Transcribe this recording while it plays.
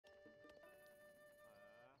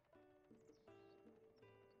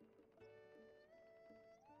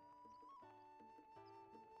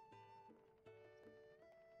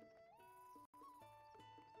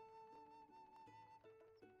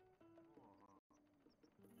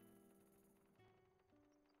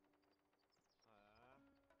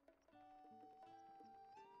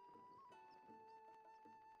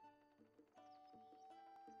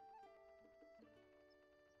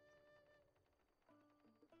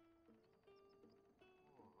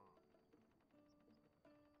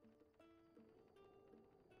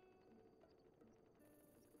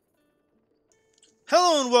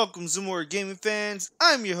Hello and welcome, ZamoraGaming fans.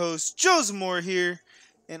 I'm your host, Joe Zamora here,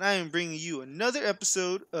 and I am bringing you another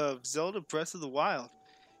episode of Zelda Breath of the Wild.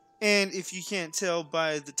 And if you can't tell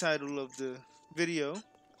by the title of the video,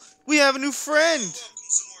 we have a new friend!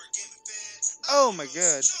 Oh my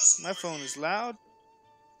god, my phone is loud.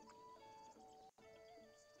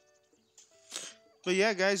 But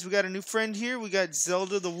yeah, guys, we got a new friend here. We got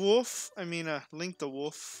Zelda the Wolf. Link the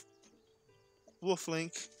Wolf. Wolf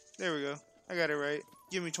Link. There we go. I got it right.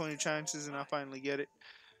 Give me 20 chances and I'll finally get it.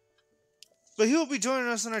 But he'll be joining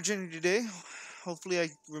us on our journey today. Hopefully I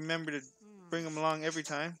remember to bring him along every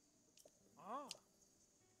time.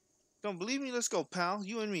 Don't believe me? Let's go, pal.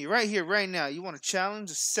 You and me, right here, right now. You want to challenge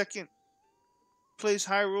the second place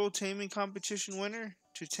Hyrule Taming Competition winner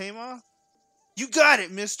to tame off? You got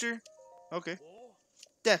it, mister! Okay.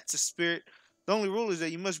 That's the spirit. The only rule is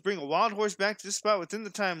that you must bring a wild horse back to this spot within the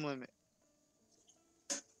time limit.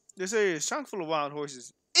 This area is chock full of wild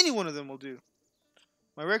horses. Any one of them will do.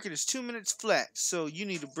 My record is 2 minutes flat, so you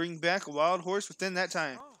need to bring back a wild horse within that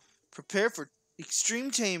time. Prepare for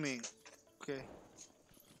extreme taming. Okay.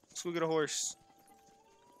 Let's go get a horse.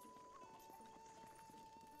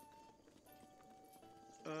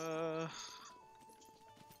 Now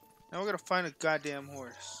we gotta find a goddamn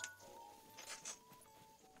horse.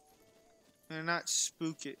 And not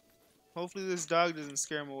spook it. Hopefully this dog doesn't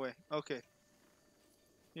scare him away. Okay.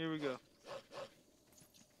 Here we go.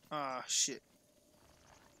 Ah, shit.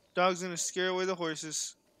 Dog's gonna scare away the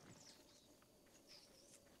horses.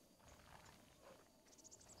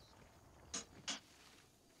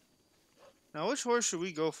 Now, which horse should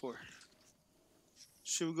we go for?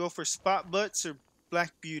 Should we go for Spot Butts or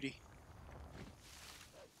Black Beauty?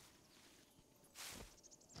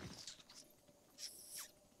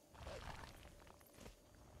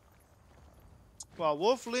 While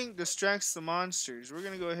Wolf Link distracts the monsters, we're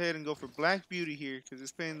gonna go ahead and go for Black Beauty here because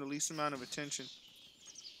it's paying the least amount of attention.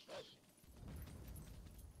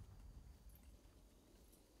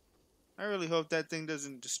 I really hope that thing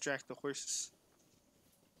doesn't distract the horses.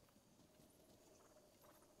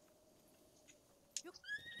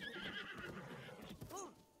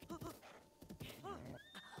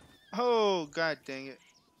 Oh, god dang it.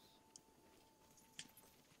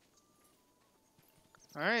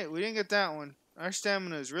 Alright, we didn't get that one. Our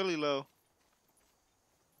stamina is really low.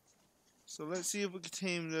 So let's see if we can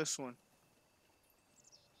tame this one.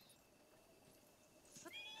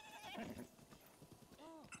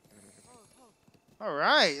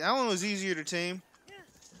 Alright, that one was easier to tame.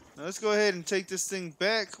 Now let's go ahead and take this thing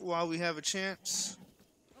back while we have a chance.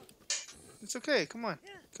 It's okay, come on.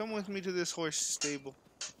 Come with me to this horse stable.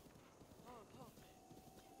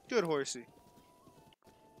 Good horsey.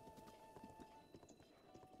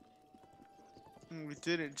 And we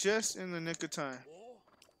did it just in the nick of time.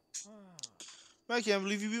 I can't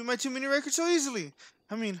believe you beat my 2-minute record so easily.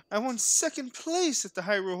 I won second place at the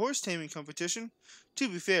Hyrule Horse Taming Competition. To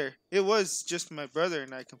be fair, it was just my brother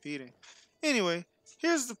and I competing. Anyway,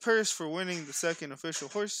 here's the purse for winning the second official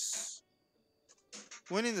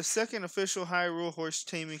Hyrule Horse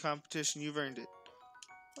Taming Competition. You've earned it.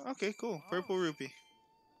 Okay, cool. Purple rupee.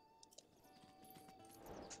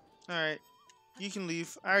 Alright, you can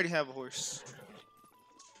leave. I already have a horse.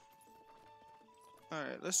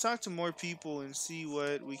 Alright, let's talk to more people and see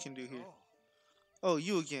what we can do here. Oh,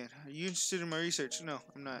 you again. Are you interested in my research? No,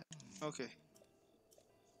 I'm not. Okay.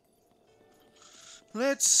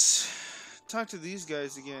 Let's talk to these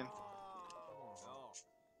guys again.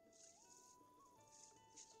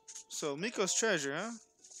 So, Miko's treasure, huh?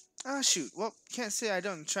 Ah, shoot. Well, can't say I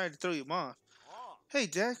don't try to throw you off. Hey,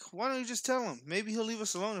 Dak, why don't you just tell him? Maybe he'll leave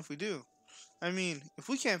us alone if we do. If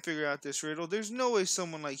we can't figure out this riddle, there's no way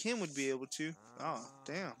someone like him would be able to. Oh,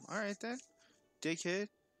 damn. Alright then. Dickhead.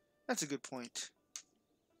 That's a good point.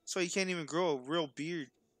 That's why you can't even grow a real beard,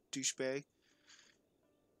 douchebag.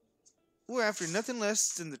 We're after nothing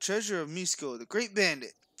less than the treasure of Misko, the great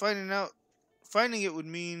bandit. Finding it would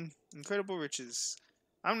mean incredible riches.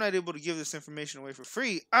 I'm not able to give this information away for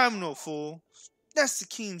free. I'm no fool. That's the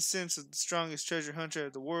keen sense of the strongest treasure hunter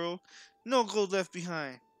of the world. No gold left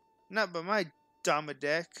behind. Not by my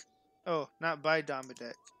Domadak. Oh, not by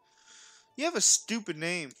Domadak. You have a stupid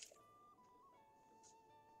name.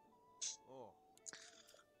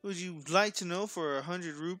 Would you like to know for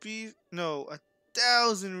 100 rupees? No,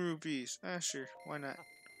 1,000 rupees. Ah, sure. Why not?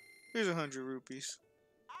 Here's 100 rupees.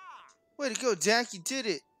 Way to go, Dak. You did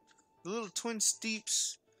it. The little twin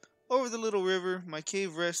steeps over the little river. My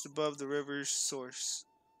cave rests above the river's source.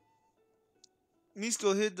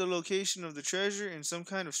 Misko hid the location of the treasure in some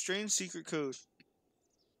kind of strange secret code.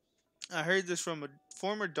 I heard this from a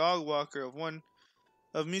former dog walker of one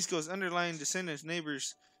of Misko's underlying descendants,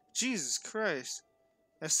 neighbors. Jesus Christ.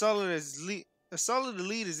 As solid a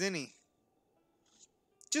lead as any.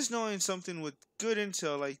 Just knowing something with good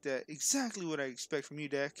intel like that, exactly what I expect from you,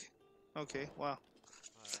 Dak. Okay, wow.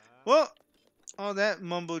 Well, all that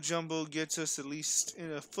mumbo jumbo gets us at least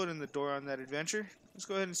in a foot in the door on that adventure. Let's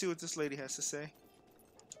go ahead and see what this lady has to say.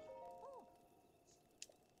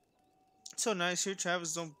 It's so nice here.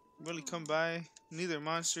 Travis don't really come by. Neither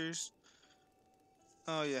monsters.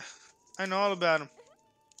 Oh yeah, I know all about them.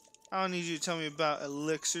 I don't need you to tell me about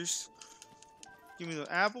elixirs. Give me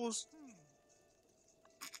the apples.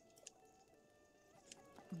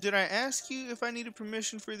 Did I ask you if I needed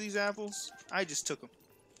permission for these apples? I just took them.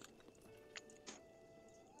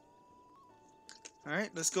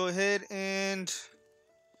 Alright, let's go ahead and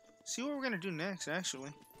see what we're going to do next,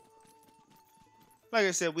 actually. Like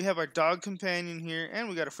I said, we have our dog companion here, and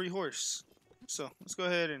we got a free horse. So, let's go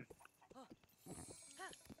ahead and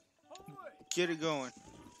get it going.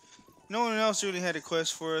 No one else really had a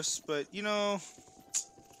quest for us, but, you know,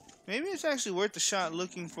 maybe it's actually worth a shot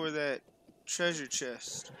looking for that treasure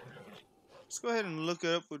chest. Let's go ahead and look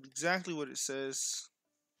up exactly what it says.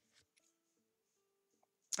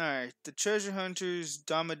 Alright, the treasure hunters,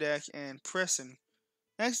 Domadak and Presson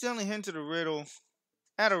accidentally hinted at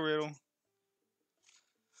a riddle.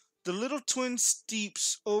 The little twin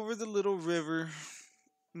steeps over the little river.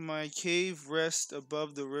 My cave rests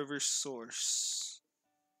above the river's source.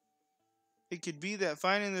 It could be that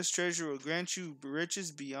finding this treasure will grant you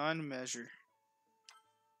riches beyond measure.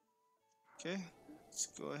 Okay, let's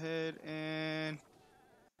go ahead and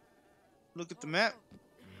look at the map.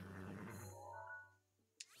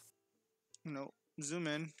 No, zoom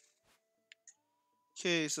in.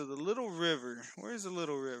 Okay, so the little river. Where's the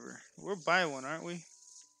little river? We're by one, aren't we?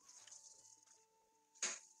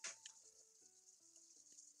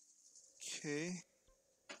 Okay.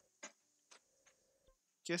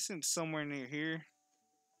 Guessing somewhere near here.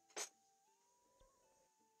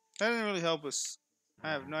 That didn't really help us. I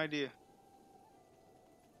have no idea.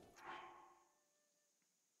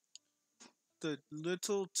 The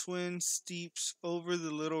little twin steeps over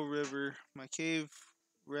the little river. My cave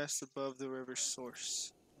rests above the river's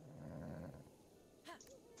source.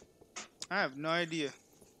 I have no idea.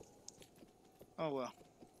 Oh well.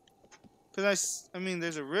 Because I mean,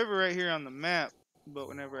 there's a river right here on the map, but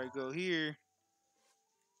whenever I go here,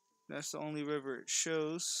 that's the only river it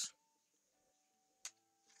shows.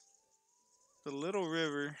 The little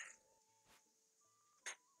river.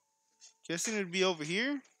 Guessing it'd be over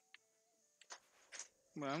here?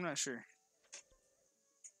 But I'm not sure.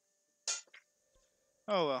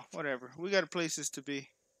 Oh well, whatever. We got places to be.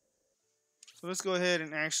 So let's go ahead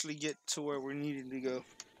and actually get to where we're needing to go.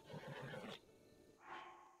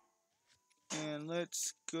 And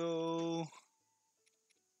let's go...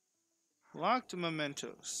 Locked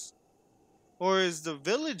mementos. Or is the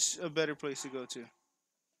village a better place to go to?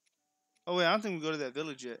 Oh wait, I don't think we go to that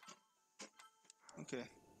village yet. Okay,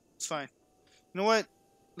 it's fine. You know what?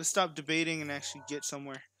 Let's stop debating and actually get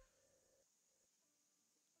somewhere.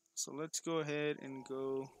 So let's go ahead and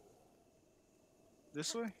go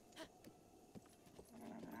this way.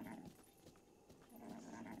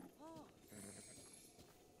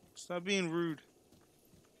 Stop being rude.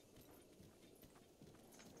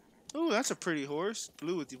 Ooh, that's a pretty horse.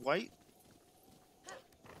 Blue with the white.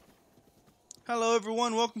 Hello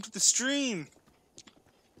everyone, welcome to the stream.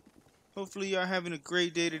 Hopefully you are having a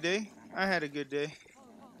great day today. I had a good day.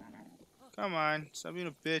 Come on, stop being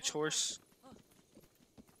a bitch, horse.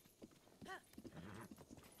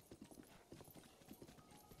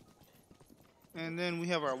 And then we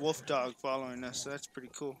have our wolf dog following us, so that's pretty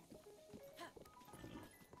cool.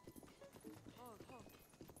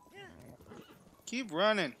 Keep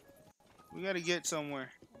running. We gotta get somewhere.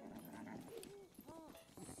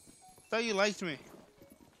 Thought you liked me.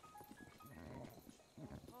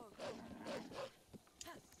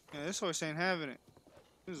 Yeah, this horse ain't having it.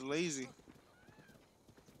 He's lazy.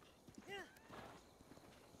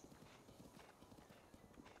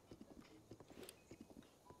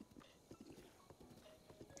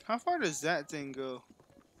 How far does that thing go?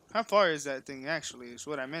 How far is that thing actually, is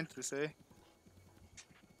what I meant to say.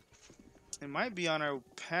 It might be on our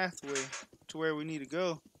pathway to where we need to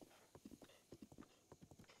go.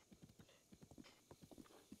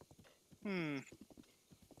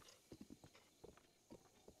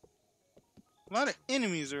 A lot of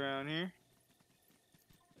enemies around here.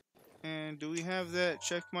 And do we have that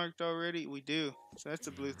check marked already? We do. So that's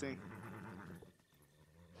a blue thing.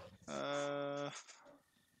 Let's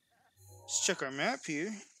check our map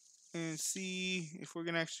here and see if we're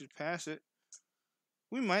gonna actually pass it.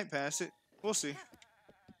 We might pass it. We'll see.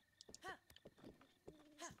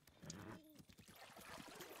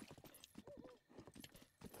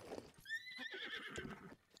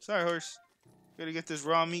 Sorry, horse. Gotta get this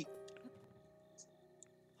raw meat.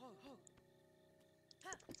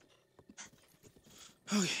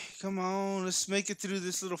 Okay, come on. Let's make it through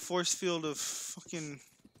this little force field of fucking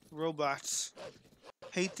robots.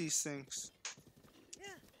 Hate these things.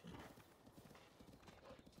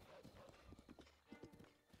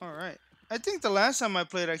 Alright. I think the last time I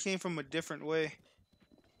played, I came from a different way.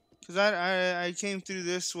 Because I came through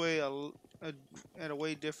this way at a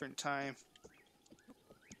way different time.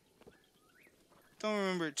 Don't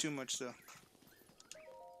remember it too much, though.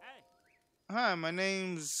 Hi, my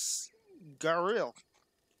name's Garil.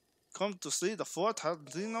 Come to see the fort,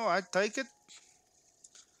 Hatino, I take it?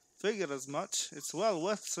 Figured as much. It's well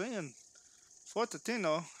worth seeing. Fort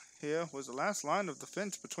Hatino here was the last line of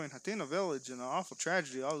defense between Hatino Village and an awful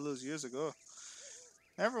tragedy all those years ago.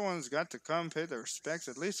 Everyone's got to come pay their respects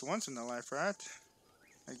at least once in their life, right?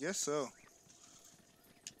 I guess so.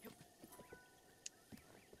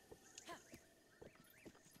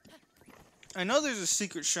 I know there's a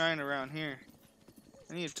secret shrine around here.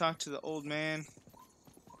 I need to talk to the old man.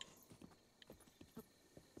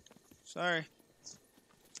 Sorry.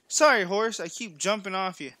 Sorry, horse. I keep jumping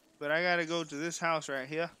off you. But I gotta go to this house right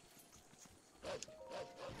here.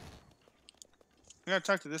 I gotta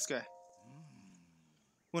talk to this guy.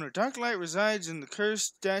 When a dark light resides in the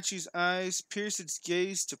cursed statue's eyes, pierce its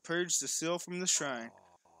gaze to purge the seal from the shrine.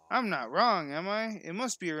 I'm not wrong, am I? It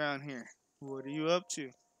must be around here. What are you up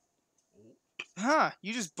to? Ha!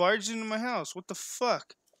 You just barged into my house. What the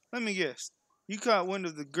fuck? Let me guess. You caught wind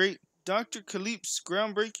of the great Dr. Khalip's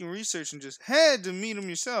groundbreaking research and just had to meet him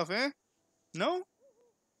yourself, eh? No?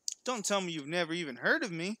 Don't tell me you've never even heard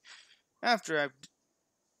of me. After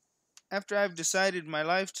I've decided my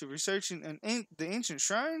life to researching the ancient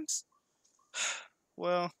shrines?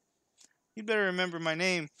 Well, you'd better remember my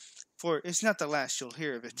name, for it's not the last you'll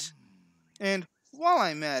hear of it. And while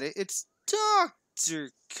I'm at it, it's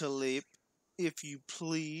Dr. Khalip, if you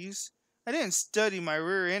please. I didn't study my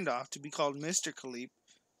rear end off to be called Mr. Khalip.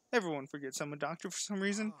 Everyone forgets I'm a doctor for some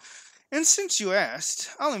reason. And since you asked,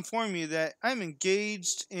 I'll inform you that I'm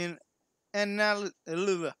engaged in analyzing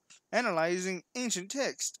ancient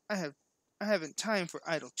text. I haven't time for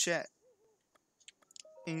idle chat.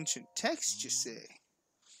 Ancient text, you say?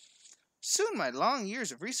 Soon my long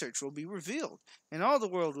years of research will be revealed, and all the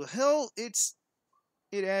world will hail it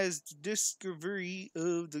as the discovery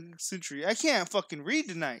of the century. I can't fucking read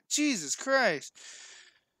tonight. Jesus Christ.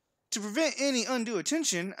 To prevent any undue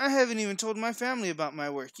attention, I haven't even told my family about my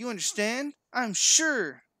work. You understand? I'm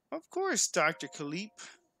sure. Of course, Dr. Khalip.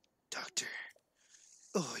 Doctor.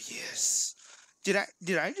 Oh, yes. Did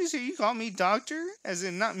I just hear you call me doctor? As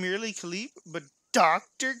in not merely Khalip, but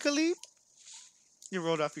Dr. Khalip? You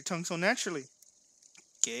rolled off your tongue so naturally.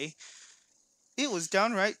 Okay. It was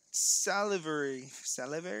downright salivary.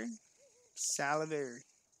 Salivary? Salivary.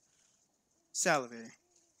 Salivary.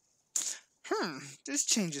 This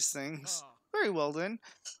changes things. Very well then.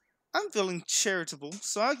 I'm feeling charitable,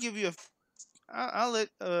 so I'll let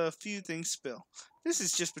a few things spill. This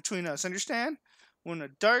is just between us, understand? When a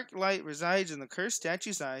dark light resides in the cursed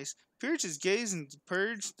statue's eyes, pierce his gaze and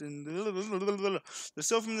purge the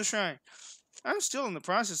soul from the shrine. I'm still in the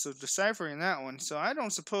process of deciphering that one, so I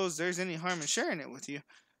don't suppose there's any harm in sharing it with you.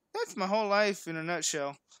 That's my whole life in a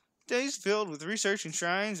nutshell. Days filled with researching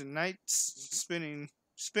shrines and nights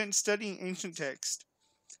spent studying ancient text.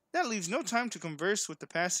 That leaves no time to converse with the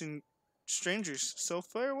passing strangers, so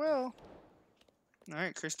farewell.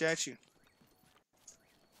 Alright, cursed statue.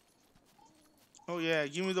 Oh yeah,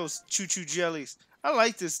 give me those choo-choo jellies. I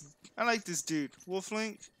like this dude.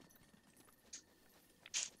 Wolflink.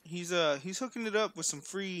 He's hooking it up with some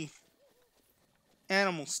free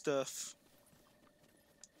animal stuff.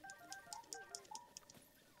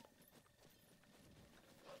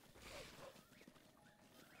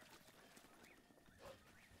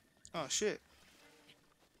 Oh shit.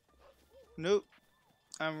 Nope.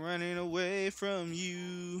 I'm running away from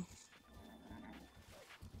you.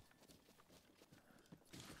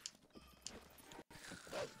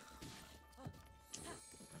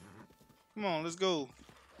 Come on, let's go.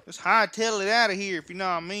 Let's hightail it out of here, if you know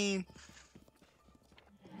what I mean.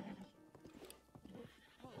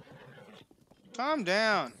 Calm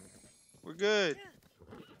down. We're good.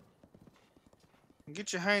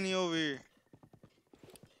 Get your hiney over here.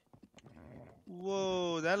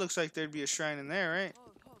 Whoa, that looks like there'd be a shrine in there, right?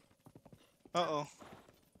 Uh-oh.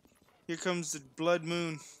 Here comes the blood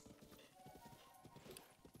moon.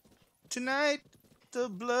 Tonight, the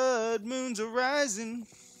blood moons are rising.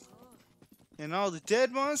 And all the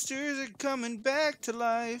dead monsters are coming back to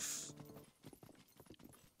life.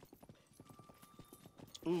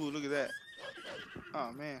 Ooh, look at that.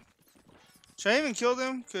 Oh man. Should I even kill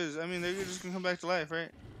them? Because, I mean, they're just gonna come back to life, right?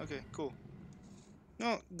 Okay, cool.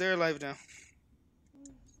 No, they're alive now.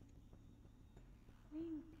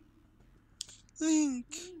 Link, Link! Link,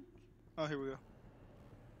 Oh, here we go.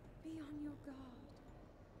 be on your guard.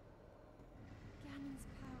 Ganon's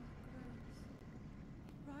power grows.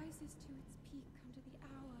 It rises to its peak under the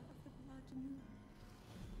hour of the blood moon.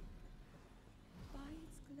 By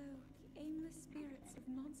its glow, the aimless spirits of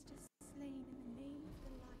monsters slain in the name of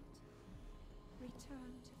the light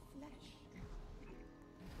return to flesh.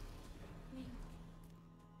 Link,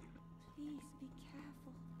 please be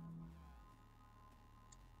careful.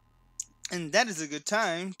 And that is a good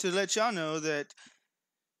time to let y'all know that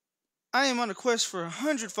I am on a quest for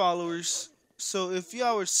 100 followers. So if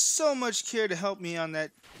y'all would so much care to help me on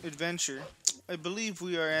that adventure, I believe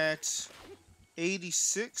we are at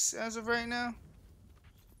 86 as of right now.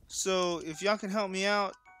 So if y'all can help me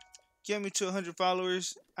out, get me to 100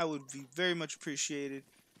 followers, I would be very much appreciated.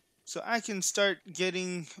 So I can start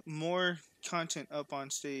getting more content up on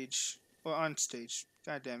stage. Or on stage.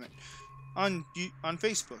 God damn it. On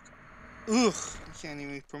Facebook. Ugh, I can't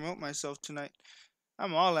even promote myself tonight.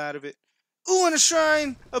 I'm all out of it. Ooh, and a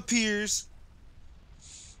shrine appears.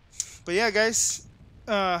 But yeah, guys,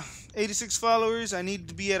 86 followers. I need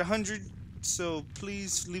to be at 100. So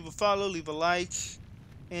please leave a follow, leave a like,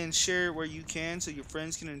 and share it where you can so your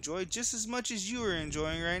friends can enjoy just as much as you are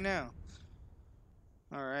enjoying right now.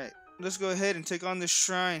 Alright, let's go ahead and take on this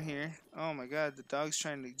shrine here. Oh my god, the dog's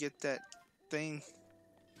trying to get that thing.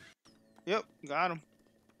 Yep, got him.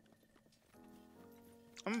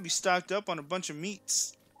 I'm gonna be stocked up on a bunch of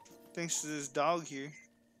meats thanks to this dog here.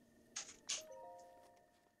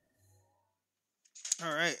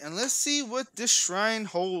 Alright, and let's see what this shrine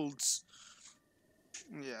holds.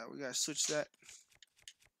 Yeah, we gotta switch that.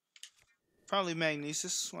 Probably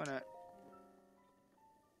magnesis, why not?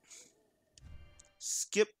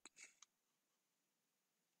 Skip.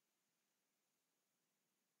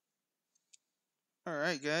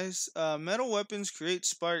 Alright guys, metal weapons create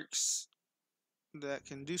sparks that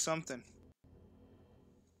can do something.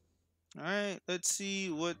 Alright, let's see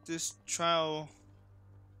what this trial...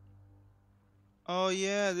 Oh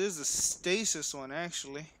yeah, there's a stasis one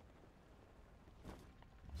actually.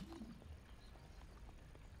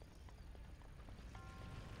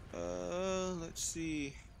 Let's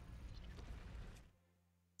see.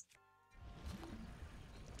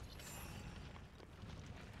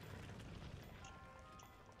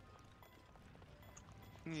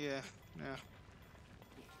 Yeah, no.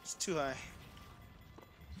 It's too high.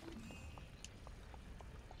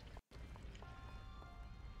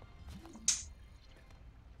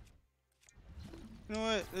 You know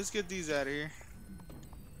what? Let's get these out of here.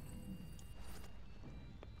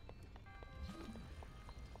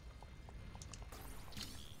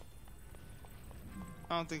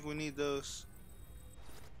 I don't think we need those.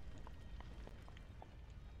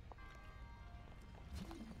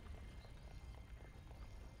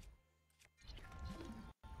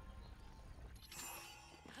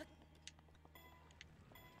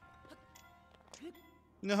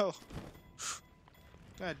 No.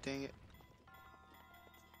 God dang it.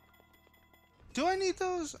 Do I need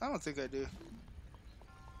those? I don't think I do.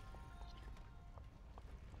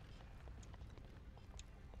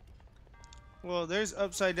 Well, there's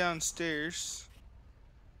upside down stairs.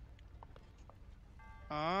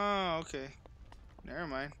 Ah, okay. Never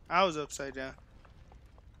mind. I was upside down.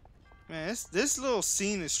 Man, this little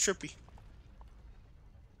scene is trippy.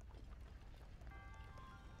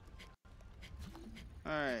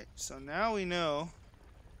 Alright, so now we know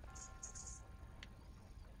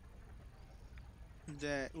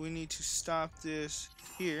that we need to stop this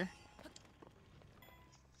here.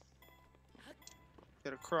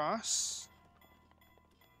 Get across.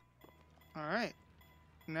 Alright.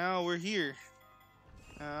 Now we're here.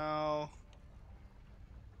 Now...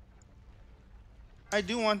 I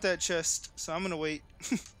do want that chest, so I'm gonna wait.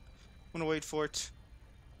 I'm gonna wait for it.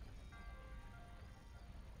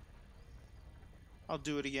 I'll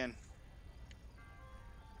do it again.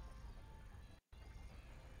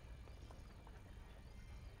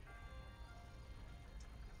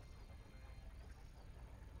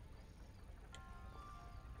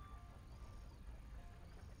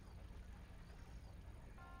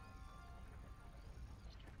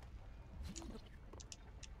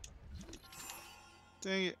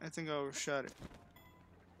 Dang it, I think I overshot it.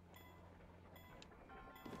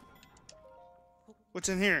 What's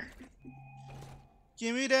in here?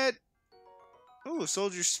 Give me that. Ooh, a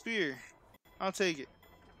soldier's spear. I'll take it.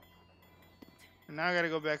 And now I gotta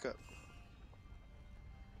go back up.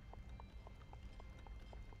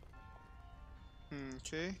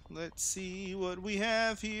 Okay, let's see what we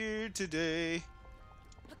have here today.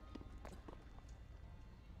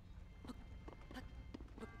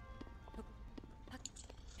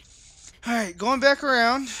 Alright, going back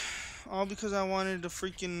around. All because I wanted the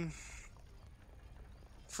freaking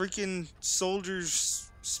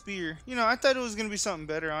soldier's spear. You know, I thought it was gonna be something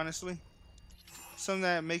better, honestly. Something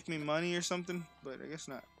that make me money or something, but I guess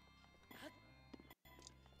not.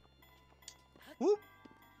 Whoop.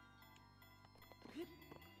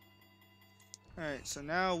 Alright, so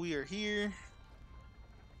now we are here.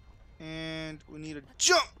 And we need a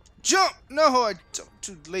jump! Jump! No, I jumped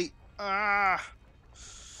too late. Ah!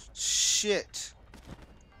 Shit.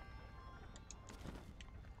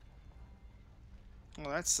 Well,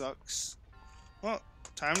 that sucks. Well,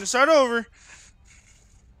 time to start over.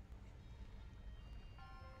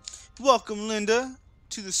 Welcome, Linda,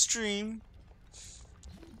 to the stream.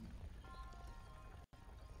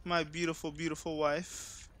 My beautiful, beautiful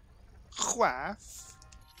wife. Wife.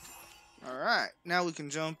 Alright, now we can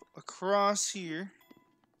jump across here.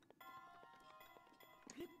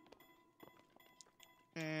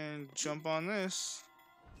 And jump on this.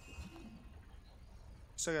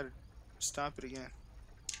 So I gotta stop it again.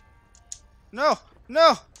 No!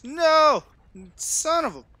 No! No! Son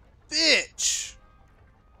of a bitch!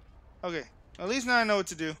 Okay, at least now I know what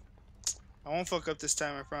to do. I won't fuck up this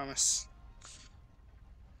time, I promise.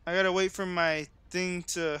 I gotta wait for my thing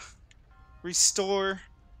to restore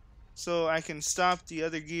so I can stop the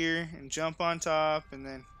other gear and jump on top, and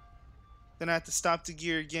then I have to stop the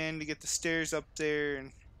gear again to get the stairs up there,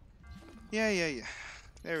 and yeah.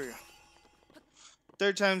 There we go.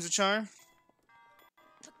 Third time's the charm.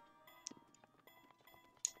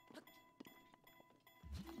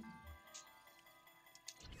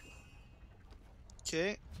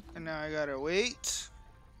 Okay, and now I gotta wait.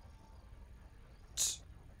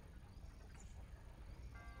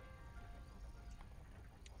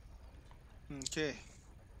 Okay.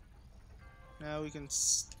 Now we can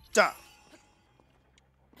stop.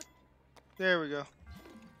 There we go.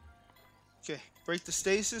 Okay, break the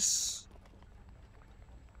stasis.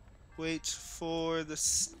 Wait for the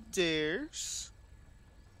stairs.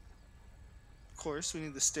 Of course, we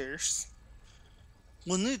need the stairs.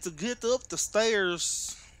 We need to get up the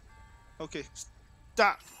stairs. Okay,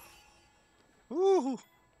 stop. Woohoo!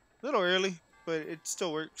 A little early, but it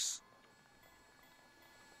still works.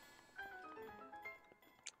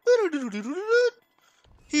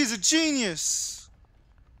 He's a genius.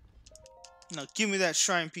 Now give me that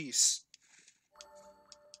shrine piece.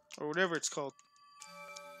 Or whatever it's called.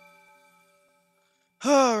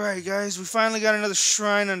 Alright guys, we finally got another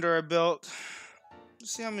shrine under our belt.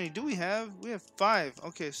 Let's see how many do we have? We have 5.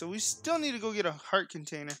 Okay, so we still need to go get a heart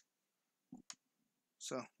container.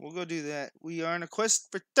 So we'll go do that. We are on a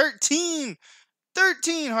quest for 13!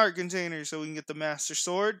 13 heart containers so we can get the master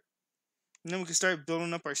sword. And then we can start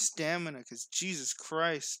building up our stamina, because Jesus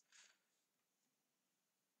Christ.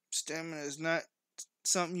 Stamina is not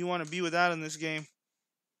something you want to be without in this game.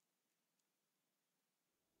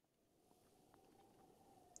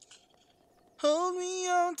 Hold me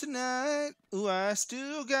on tonight. Ooh, I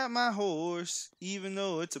still got my horse. Even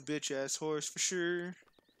though it's a bitch-ass horse for sure.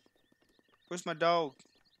 Where's my dog?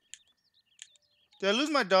 Did I lose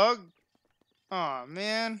my dog? Aw,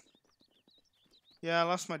 man. Yeah, I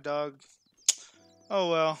lost my dog. Oh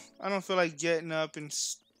well. I don't feel like getting up and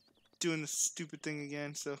doing the stupid thing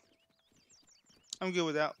again, so I'm good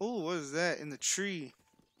with that. Oh, what is that in the tree?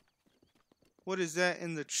 What is that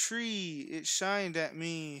in the tree? It shined at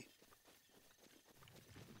me.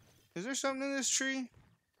 Is there something in this tree?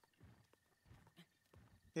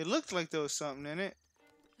 It looked like there was something in it.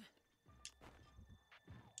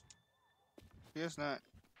 Guess not.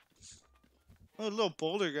 Oh, a little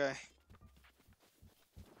boulder guy.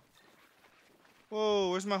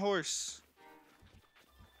 Whoa, where's my horse?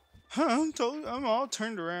 Huh, I'm all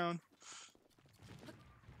turned around.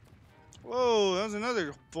 Whoa, that was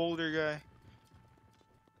another boulder guy.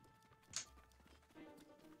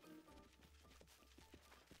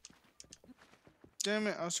 Damn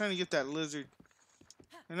it, I was trying to get that lizard.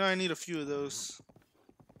 I know I need a few of those.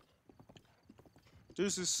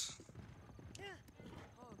 Deuces.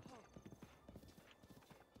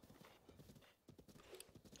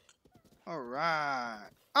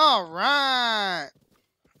 Alright. Alright!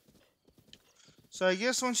 So I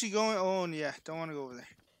guess once you go in... Oh, yeah, don't want to go over there.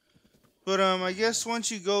 But, I guess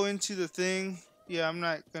once you go into the thing... Yeah, I'm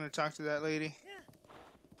not going to talk to that lady.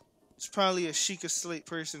 It's probably a Sheikah Slate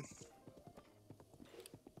person.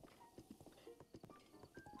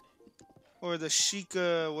 Or the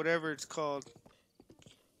Sheikah, whatever it's called.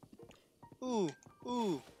 Ooh,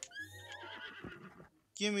 ooh.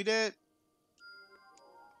 Give me that.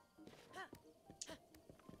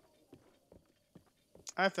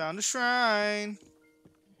 I found a shrine.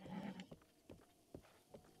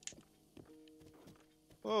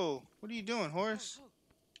 Whoa, what are you doing, horse?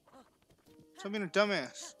 Stop being a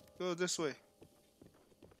dumbass. Go this way.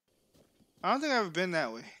 I don't think I've ever been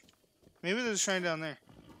that way. Maybe there's a shrine down there.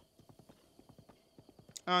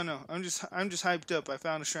 I don't know. I'm just hyped up. I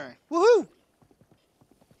found a shrine. Woohoo!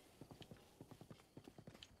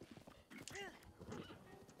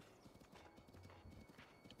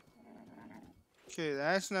 Okay,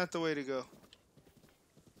 that's not the way to go.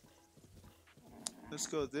 Let's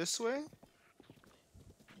go this way.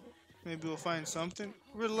 Maybe we'll find something.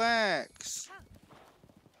 Relax.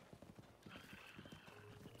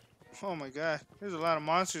 Oh my god, there's a lot of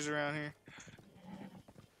monsters around here.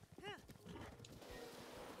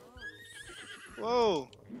 Whoa.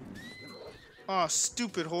 Oh,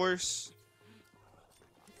 stupid horse.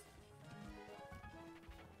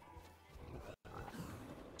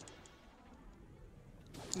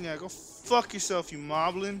 Yeah, go fuck yourself, you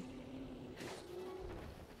moblin.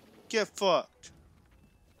 Get fucked.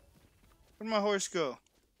 Where'd my horse go? What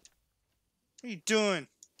are you doing,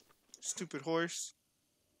 stupid horse?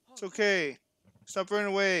 It's okay. Stop running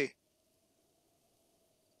away.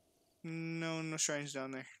 No, no shrines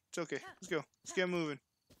down there. It's okay. Let's go. Let's get moving.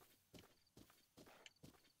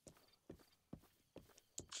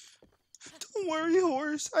 Don't worry,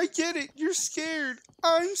 horse. I get it. You're scared.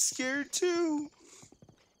 I'm scared too.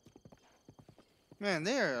 Man,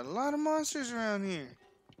 there are a lot of monsters around here.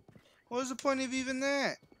 What was the point of even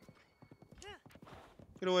that?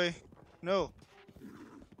 Get away. No.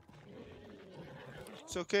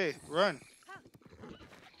 It's okay. Run.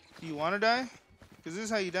 Do you want to die? Because this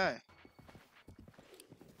is how you die.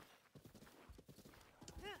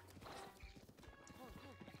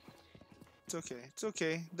 It's okay. It's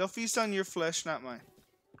okay. They'll feast on your flesh, not mine.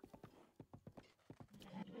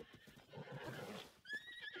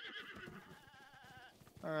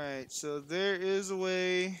 Alright, so there is a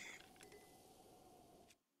way. I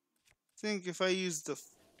think if I use the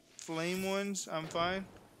flame ones, I'm fine.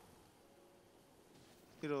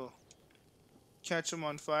 It'll catch them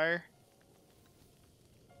on fire.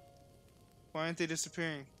 Why aren't they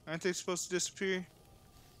disappearing? Aren't they supposed to disappear?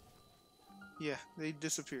 Yeah, they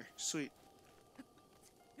disappear. Sweet.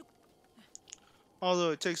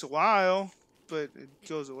 Although it takes a while, but it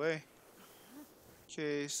goes away.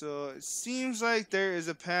 Okay, so it seems like there is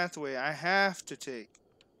a pathway I have to take.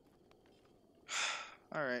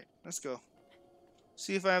 Alright, let's go.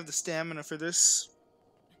 See if I have the stamina for this.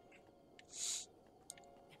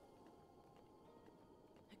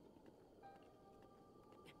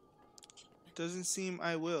 Doesn't seem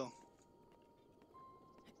I will.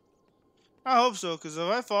 I hope so, because if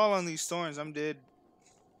I fall on these thorns, I'm dead.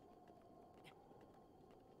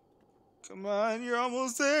 Come on, you're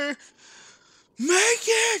almost there. Make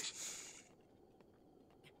it!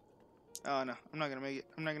 Oh no, I'm not gonna make it.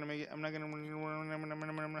 I'm not gonna make it. I'm not gonna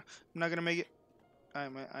make it. I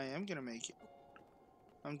am gonna make it.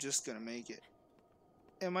 I'm just gonna make it.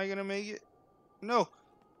 Am I gonna make it? No.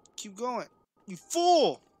 Keep going. You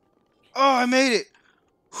fool! Oh, I made it.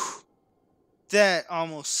 Whew. That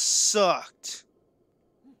almost sucked.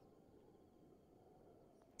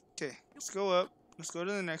 Okay, let's go up. Let's go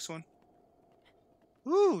to the next one.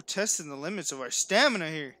 Woo, testing the limits of our stamina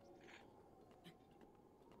here.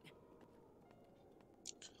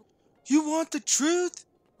 You want the truth?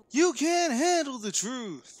 You can't handle the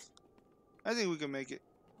truth. I think we can make it.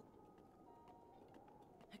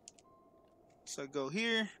 So I go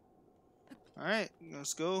here. Alright,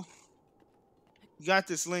 let's go. You got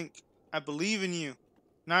this, Link. I believe in you.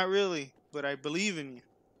 Not really, but I believe in you.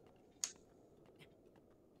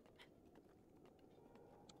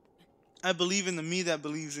 I believe in the me that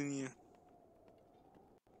believes in you.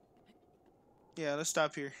 Yeah, let's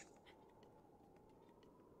stop here.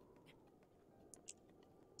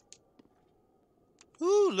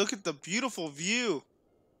 Ooh, look at the beautiful view.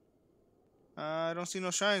 I don't see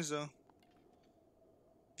no shrines, though.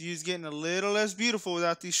 View's getting a little less beautiful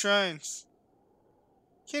without these shrines.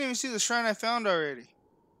 Can't even see the shrine I found already.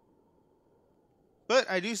 But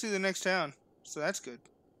I do see the next town, so that's good.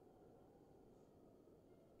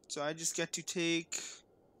 So I just get to take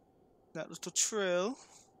that little trail.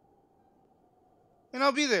 And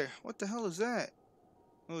I'll be there. What the hell is that?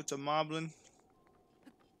 Oh, it's a moblin.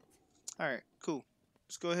 Alright, cool.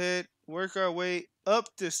 Let's go ahead, work our way up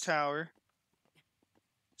this tower.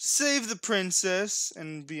 Save the princess,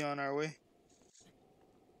 and be on our way.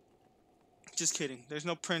 Just kidding. There's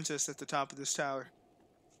no princess at the top of this tower.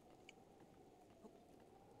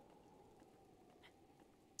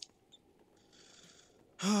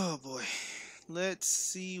 Oh boy. Let's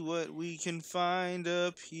see what we can find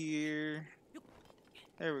up here.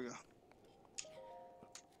 There we go.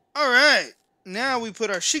 Alright. Now we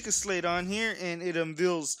put our Sheikah Slate on here and it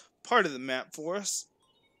unveils part of the map for us.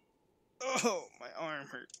 Oh, my arm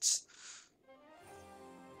hurts.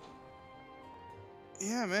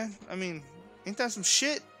 Yeah, man. I mean, ain't that some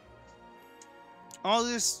shit? All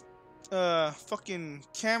this fucking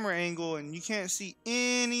camera angle and you can't see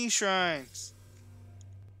any shrines.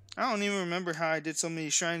 I don't even remember how I did so many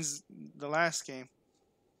shrines the last game.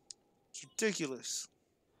 It's ridiculous.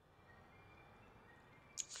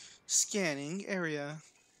 Scanning area.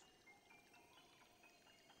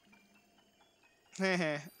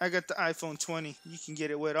 I got the iPhone 20. You can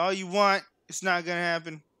get it wet all you want. It's not gonna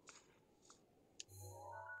happen.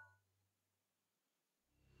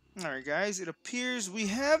 Alright guys, it appears we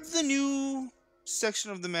have the new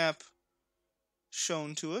section of the map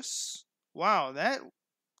shown to us. Wow, that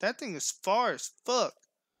thing is far as fuck.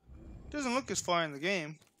 Doesn't look as far in the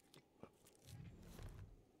game.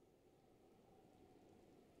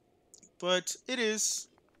 But it is.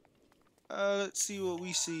 Let's see what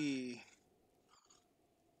we see.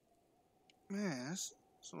 Man, that's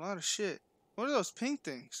a lot of shit. What are those pink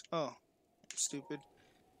things? Oh, stupid.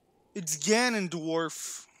 It's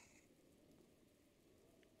Ganondorf.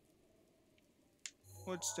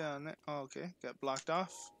 What's down there? Oh, okay. Got blocked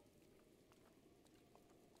off.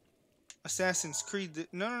 Assassin's Creed.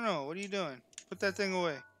 No, no, no. What are you doing? Put that thing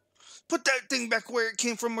away. Put that thing back where it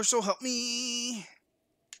came from, or so help me.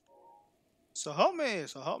 So help me.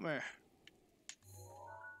 So help me.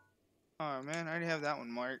 Oh, man. I already have that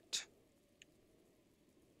one marked.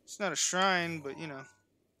 It's not a shrine, but, you know.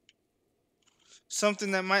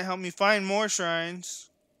 Something that might help me find more shrines.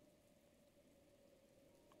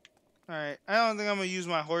 Alright. I don't think I'm going to use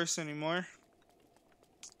my horse anymore.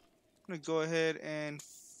 I'm going to go ahead and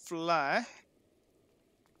fly.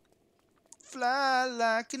 Fly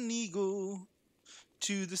like an eagle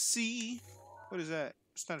to the sea. What is that?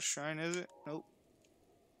 It's not a shrine, is it? Nope.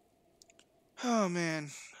 Oh, man.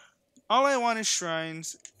 All I want is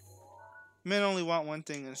shrines. Men only want one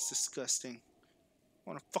thing, and it's disgusting. I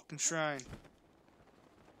want a fucking shrine.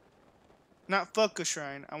 Not fuck a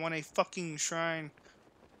shrine. I want a fucking shrine.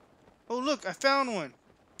 Oh, look. I found one.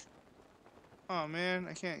 Oh, man.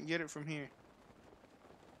 I can't get it from here.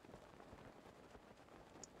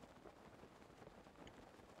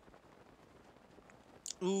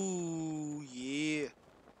 Ooh, yeah.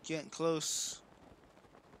 Getting close.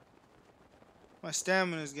 My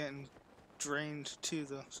stamina is getting drained too,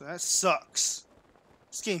 though. So that sucks.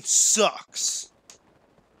 This game sucks.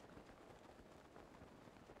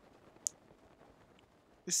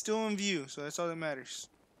 It's still in view, so that's all that matters.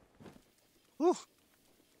 Whew.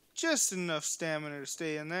 Just enough stamina to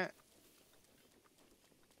stay in that.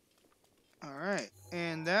 Alright.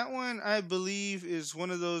 And that one, I believe, is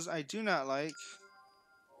one of those I do not like.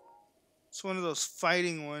 It's one of those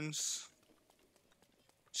fighting ones.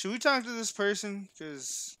 Should we talk to this person?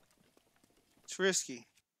 Because it's risky.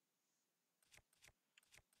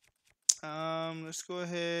 Let's go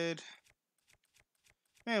ahead.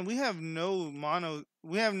 Man, we have no mono.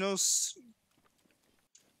 We have no.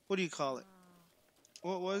 What do you call it?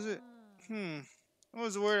 What was it? What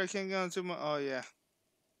was the word? I can't get onto my. Oh yeah.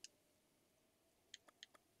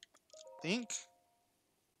 Think.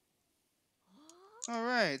 All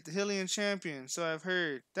right, the Hylian champion. So I've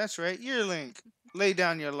heard. That's right. You're Link. Lay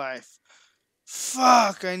down your life.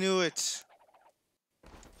 Fuck! I knew it.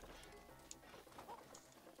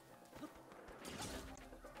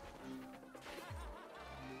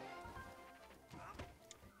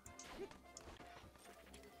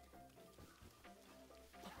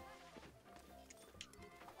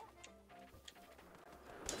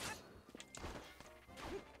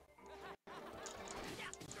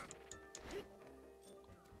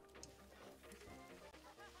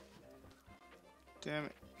 Damn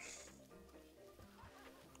it.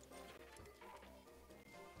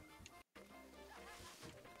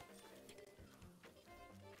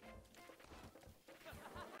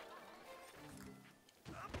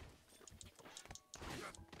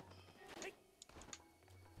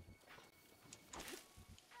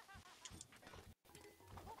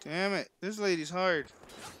 Damn it. This lady's hard.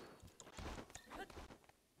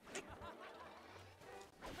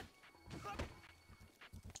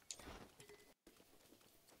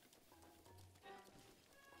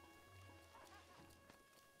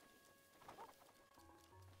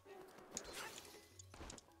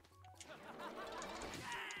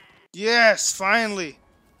 Yes, finally.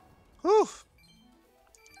 Whew.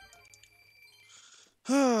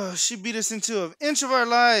 She beat us into an inch of our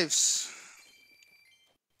lives.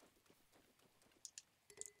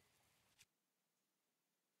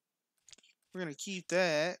 We're gonna keep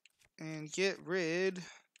that and get rid.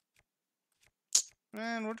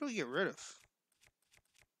 Man, what do we get rid of?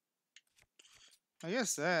 I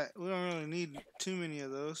guess that. We don't really need too many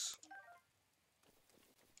of those.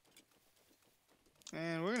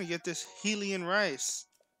 And we're gonna get this Helian rice.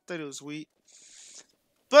 Thought it was wheat.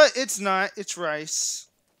 But it's not, it's rice.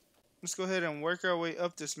 Let's go ahead and work our way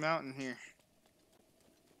up this mountain here.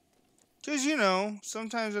 Because, you know,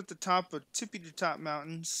 sometimes at the top of tippy-to-top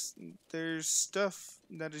mountains, there's stuff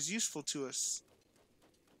that is useful to us.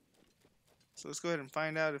 So let's go ahead and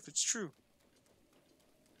find out if it's true.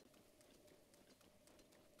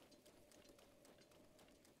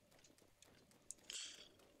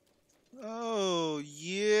 Oh,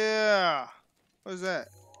 yeah. What is that?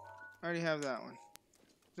 I already have that one.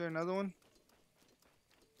 Is there another one?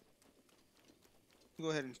 Go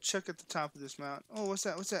ahead and check at the top of this mountain. Oh, what's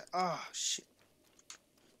that? What's that? Oh, shit.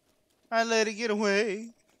 I let it get away.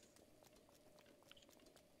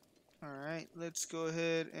 Alright, let's go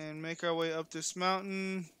ahead and make our way up this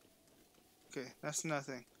mountain. Okay, that's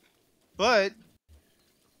nothing. But,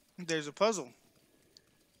 there's a puzzle.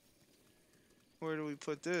 Where do we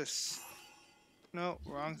put this? No,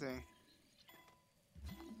 wrong thing.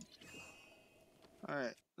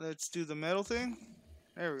 Alright, let's do the metal thing.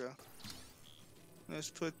 There we go. Let's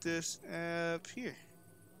put this up here.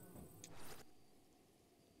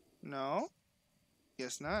 No?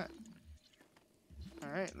 Guess not.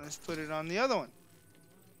 Alright, let's put it on the other one.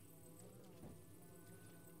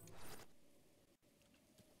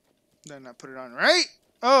 Did I not put it on right?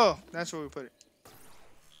 Oh, that's where we put it.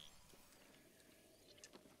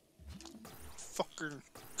 Fucker.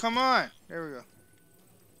 Come on. There we go.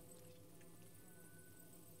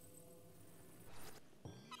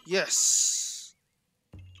 Yes.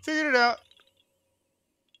 Figured it out.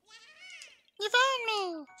 You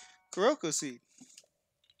found me! Kuroko seed.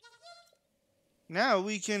 Now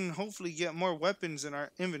we can hopefully get more weapons in our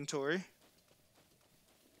inventory.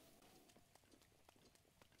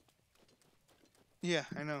 Yeah,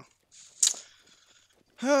 I know.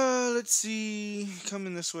 Let's see.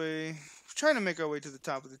 Coming this way. We're trying to make our way to the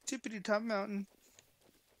top of the tippity-top mountain.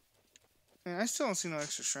 Man, I still don't see no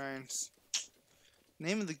extra shrines.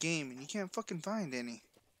 Name of the game, and you can't fucking find any.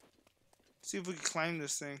 See if we can climb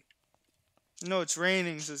this thing. No, it's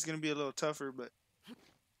raining, so it's gonna be a little tougher, but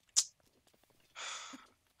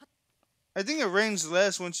I think it rains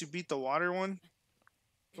less once you beat the water one.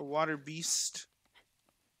 The water beast.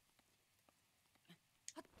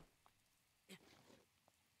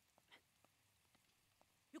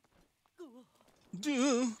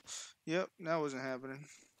 Duh. Yep, that wasn't happening.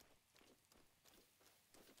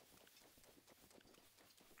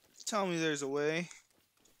 Tell me there's a way.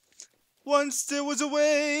 Once there was a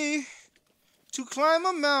way to climb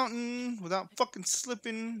a mountain without fucking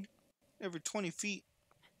slipping every 20 feet.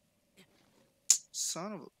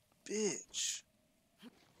 Son of a bitch.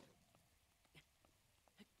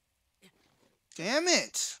 Damn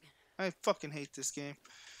it. I fucking hate this game.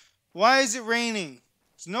 Why is it raining?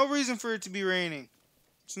 There's no reason for it to be raining.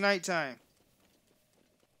 It's nighttime.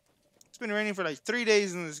 It's been raining for like 3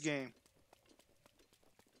 days in this game.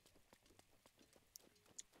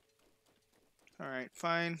 Alright,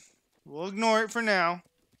 fine. We'll ignore it for now.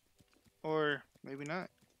 Or maybe not.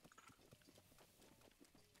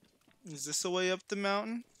 Is this the way up the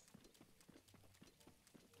mountain?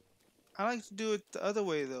 I like to do it the other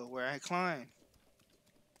way though, where I climb.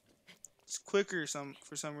 It's quicker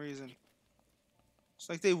for some reason. It's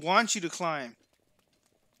like they want you to climb.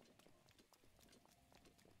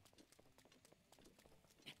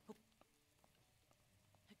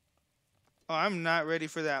 Oh, I'm not ready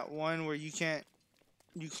for that one where you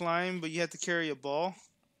climb, but you have to carry a ball.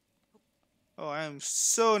 Oh, I am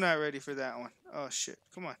so not ready for that one. Oh, shit.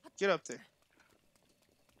 Come on. Get up there.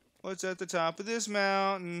 What's at the top of this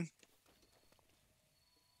mountain?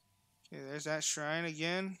 Okay, there's that shrine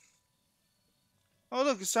again. Oh,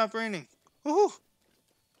 look. It stopped raining. Woohoo!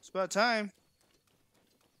 It's about time.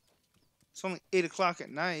 It's only 8 o'clock at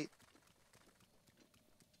night.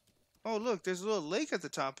 Oh, look. There's a little lake at the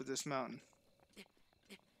top of this mountain.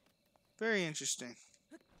 Very interesting.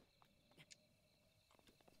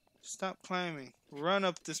 Stop climbing. Run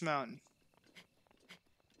up this mountain.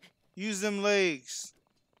 Use them legs.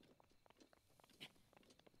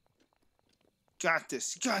 Got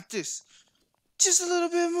this. You got this. Just a little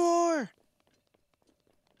bit more.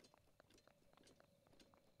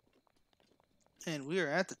 And we are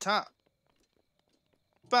at the top.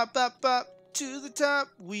 Bop, bop, bop. To the top.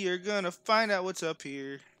 We are gonna find out what's up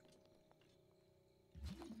here.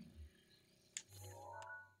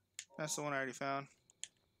 That's the one I already found.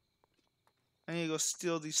 I need to go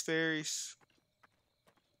steal these fairies.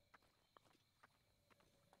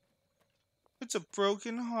 That's a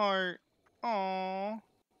broken heart. Aww.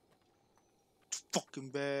 It's fucking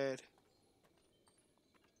bad.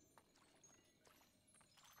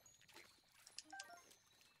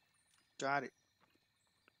 Got it.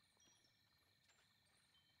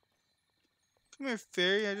 Come here,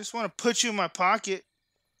 fairy. I just want to put you in my pocket.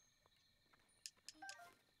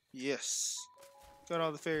 Yes. Got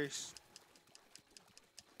all the fairies.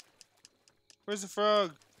 Where's the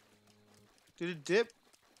frog? Did it dip?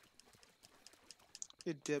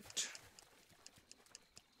 It dipped.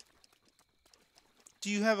 Do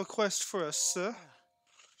you have a quest for us, sir?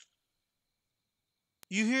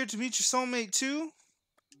 You here to meet your soulmate too?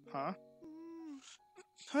 Huh?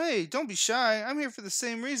 Hey, don't be shy. I'm here for the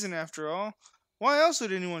same reason after all. Why else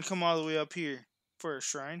would anyone come all the way up here for a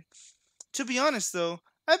shrine? To be honest though,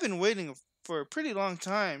 I've been waiting for a pretty long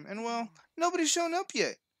time, and well, nobody's shown up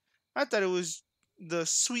yet. I thought it was the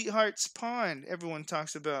Sweetheart's Pond everyone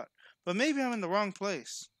talks about, but maybe I'm in the wrong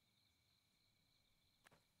place.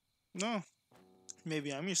 No,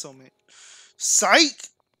 maybe I'm your soulmate. Psych!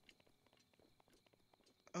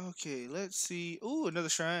 Okay, let's see. Ooh, another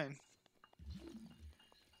shrine.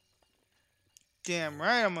 Damn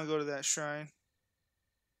right I'm gonna go to that shrine.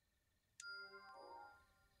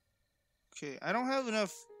 Okay, I don't have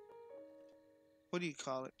enough... What do you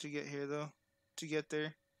call it to get here, though? To get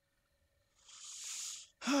there.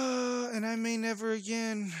 And I may never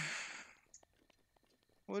again.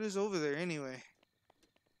 What is over there, anyway?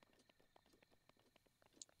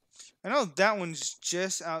 I know that one's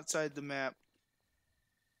just outside the map.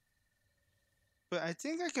 But I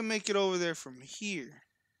think I can make it over there from here.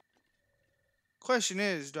 Question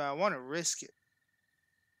is, do I want to risk it?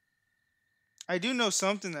 I do know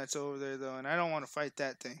something that's over there, though, and I don't want to fight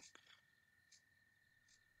that thing.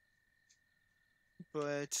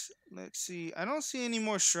 But, let's see. I don't see any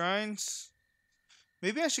more shrines.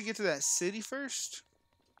 Maybe I should get to that city first.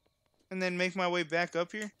 And then make my way back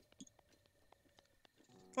up here.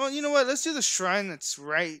 Well, you know what? Let's do the shrine that's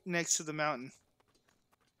right next to the mountain.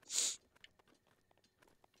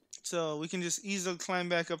 So, we can just easily climb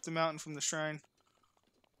back up the mountain from the shrine.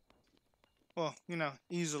 Well, you know,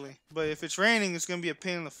 easily. But if it's raining, it's going to be a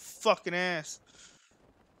pain in the fucking ass.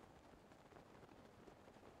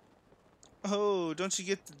 Oh, don't you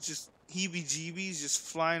get the just heebie-jeebies just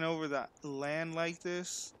flying over the land like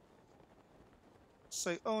this? It's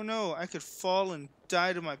like, oh no, I could fall and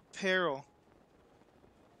die to my peril.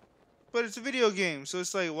 But it's a video game, so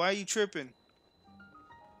it's like, why are you tripping?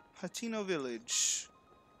 Hatino Village.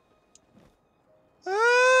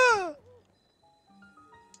 Ah!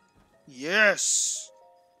 Yes!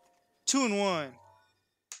 2 in 1.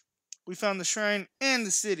 We found the shrine and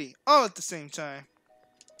the city, all at the same time.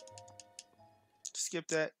 Skip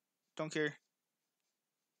that. Don't care.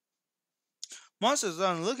 Monsters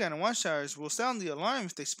on the lookout and watchtowers will sound the alarm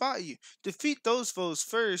if they spot you. Defeat those foes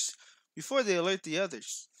first before they alert the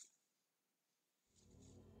others.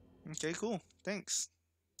 Okay, cool. Thanks.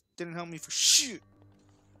 Didn't help me for shit.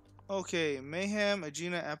 Okay, Mayhem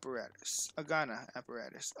Agena apparatus. Agana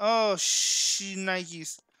apparatus. Oh,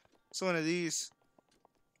 Nikes. It's one of these.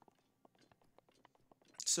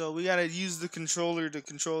 So we gotta use the controller to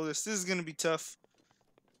control this. This is gonna be tough.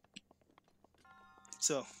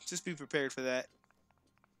 So, just be prepared for that.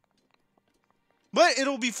 But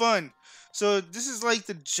it'll be fun. So, this is like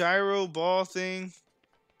the gyro ball thing.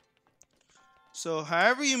 So,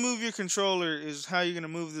 however you move your controller is how you're going to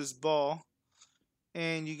move this ball.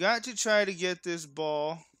 And you got to try to get this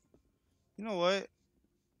ball. You know what?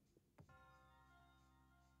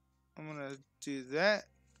 I'm going to do that.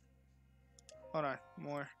 Hold on.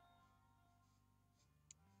 More.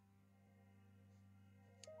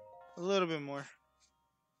 A little bit more.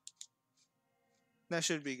 That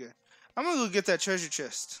should be good. I'm gonna go get that treasure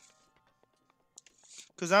chest.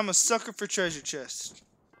 Because I'm a sucker for treasure chests.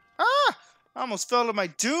 Ah! I almost fell to my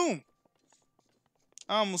doom.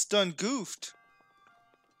 I almost done goofed.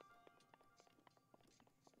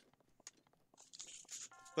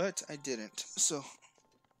 But I didn't. So.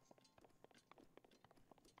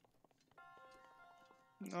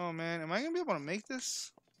 Oh man, am I gonna be able to make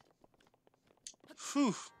this?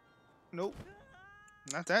 Whew. Nope.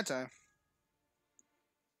 Not that time.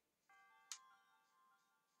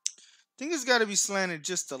 I think it's got to be slanted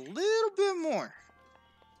just a little bit more.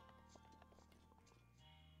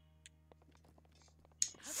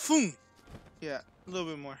 Boom. Yeah, a little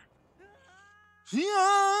bit more.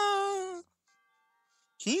 Yeah.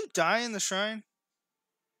 Can you die in the shrine?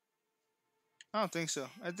 I don't think so.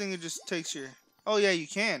 I think it just takes your... Oh, yeah, you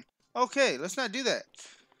can. Okay, let's not do that.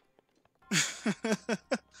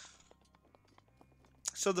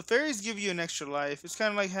 So the fairies give you an extra life. It's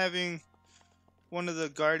kind of like having one of the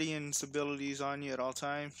Guardian's abilities on you at all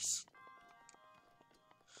times.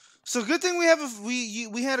 So good thing we have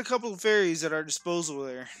we had a couple of fairies at our disposal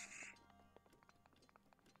there.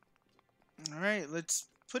 All right, let's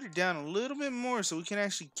put it down a little bit more so we can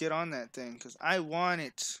actually get on that thing, because I want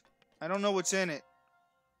it. I don't know what's in it,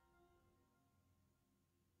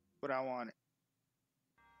 but I want it.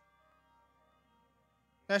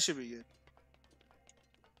 That should be good.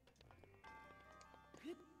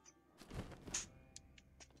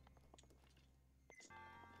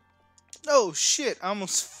 Oh shit, I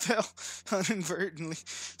almost fell inadvertently.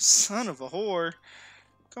 Son of a whore.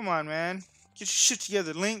 Come on, man. Get your shit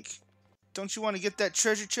together, Link. Don't you want to get that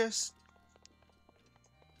treasure chest?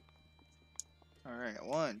 Alright,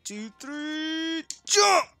 1, 2, 3,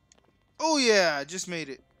 jump! Oh yeah, I just made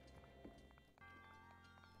it.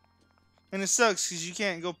 And it sucks because you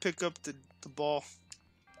can't go pick up the ball.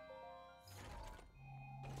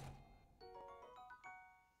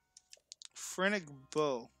 Phrenic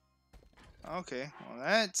bow. Okay, well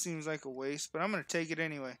that seems like a waste, but I'm going to take it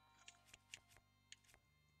anyway.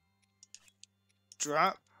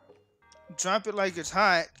 Drop it like it's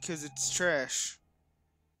hot, because it's trash.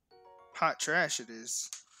 Hot trash it is.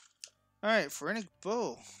 Alright, Phrenic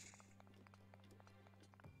bow.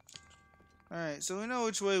 Alright, so we know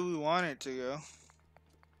which way we want it to go.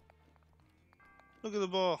 Look at the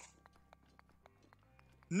ball.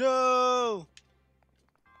 No!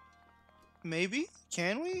 Maybe?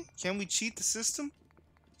 Can we? Can we cheat the system?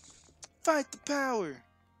 Fight the power!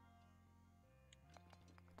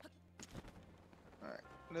 Alright,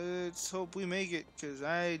 let's hope we make it, because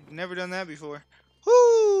I'd never done that before.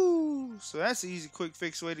 Woo! So that's an easy, quick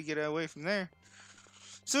fix way to get away from there.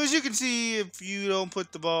 So as you can see, if you don't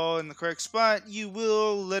put the ball in the correct spot, you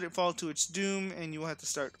will let it fall to its doom, and you will have to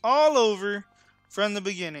start all over from the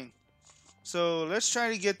beginning. So let's try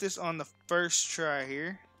to get this on the first try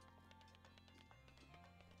here.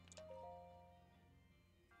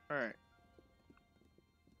 Alright.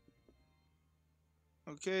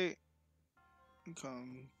 Okay.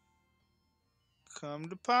 Come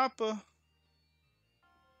to Papa.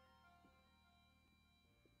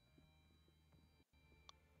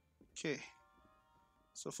 Okay.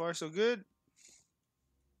 So far so good.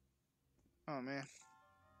 Oh man.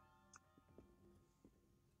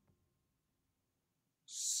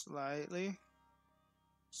 Slightly.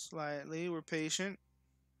 We're patient.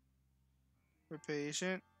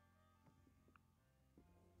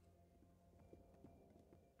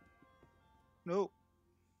 Nope.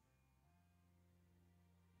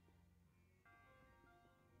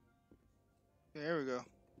 There we go.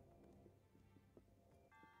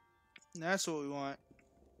 That's what we want.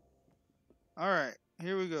 Alright,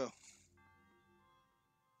 here we go.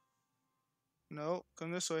 No,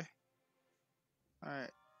 come this way.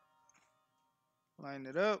 Alright. Line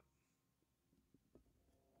it up.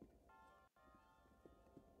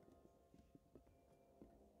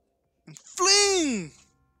 And fling!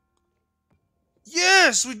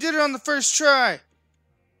 Yes, we did it on the first try.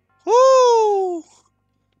 Woo!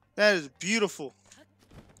 That is beautiful.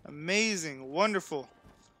 Amazing, wonderful.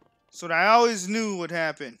 So what I always knew would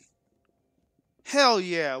happen. Hell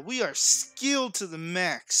yeah, we are skilled to the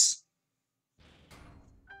max.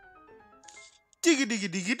 Digga digga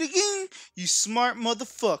digga digga, you smart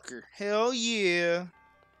motherfucker. Hell yeah.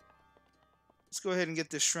 Let's go ahead and get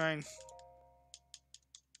this shrine.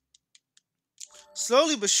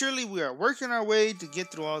 Slowly but surely, we are working our way to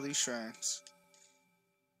get through all these shrines.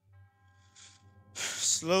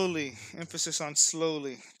 Slowly. Emphasis on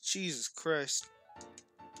slowly. Jesus Christ.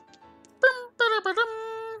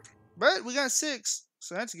 But we got 6,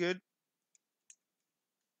 so that's good.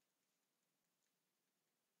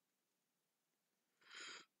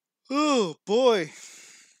 Oh boy.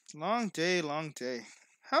 Long day, long day.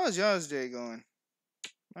 How is y'all's day going?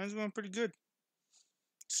 Mine's going pretty good.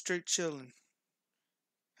 Straight chilling.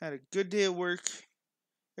 Had a good day at work.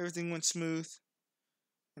 Everything went smooth.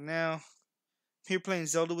 And now, I'm here playing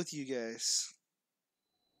Zelda with you guys.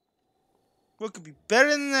 What could be better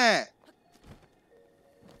than that?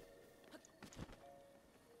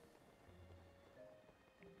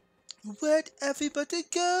 Where'd everybody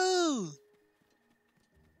go?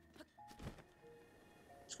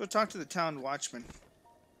 Let's go talk to the town watchman.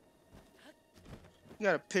 You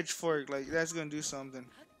got a pitchfork, like that's gonna do something.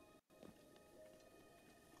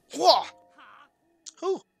 Whoa!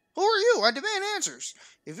 Who are you? I demand answers.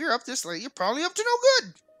 If you're up this late, you're probably up to no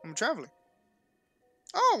good. I'm a traveler.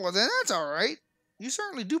 Oh, well then that's alright. You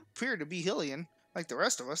certainly do appear to be Hylian, like the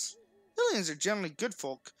rest of us. Hylians are generally good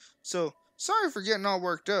folk, so sorry for getting all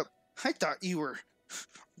worked up. I thought you were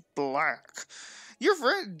black. You're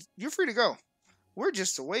free to go. We're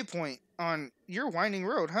just a waypoint on your winding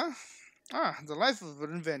road, huh? Ah, the life of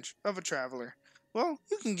an adventure of a traveler. Well,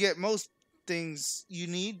 you can get most things you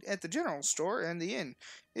need at the general store and the inn.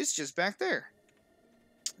 It's just back there.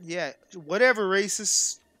 Yeah, whatever,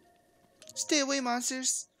 racist. Stay away,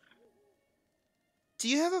 monsters. Do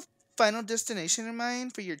you have a final destination in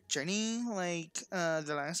mind for your journey? Like,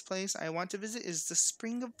 the last place I want to visit is the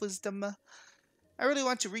Spring of Wisdom. I really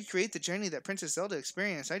want to recreate the journey that Princess Zelda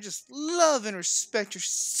experienced. I just love and respect her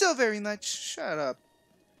so very much. Shut up.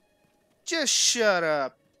 Just shut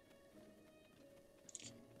up.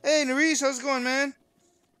 Hey, Nerys, how's it going, man?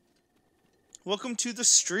 Welcome to the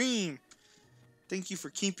stream. Thank you for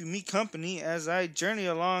keeping me company as I journey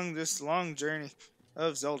along this long journey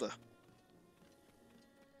of Zelda.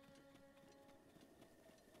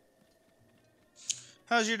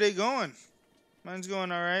 How's your day going? Mine's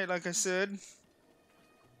going alright, like I said.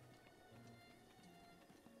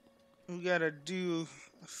 We gotta do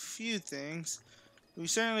a few things. We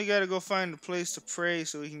certainly gotta go find a place to pray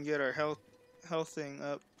so we can get our health thing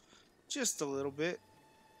up just a little bit.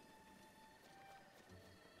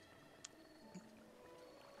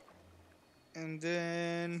 And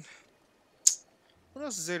then what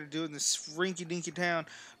else is there to do in this rinky-dinky town?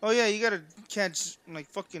 Oh yeah, you gotta catch like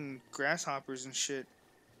fucking grasshoppers and shit.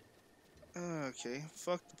 Okay,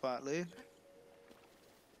 fuck the pot lid.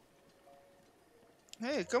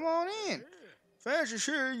 Hey, come on in. Fancy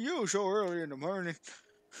seeing you so early in the morning.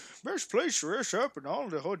 Best place to rest up in all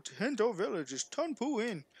the Hinto village is Tunpu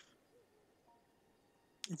Inn.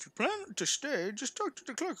 If you plan to stay, just talk to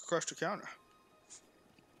the clerk across the counter.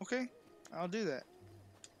 Okay, I'll do that.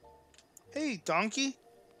 Hey, donkey.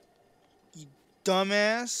 You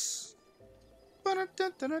dumbass.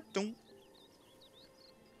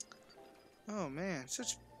 Oh man,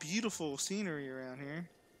 such beautiful scenery around here.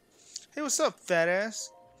 Hey, what's up, fat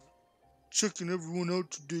ass? Checking everyone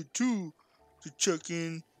out today too. The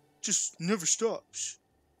check-in just never stops.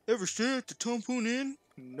 Ever stay at the Tompoon Inn?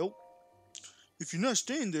 Nope. If you're not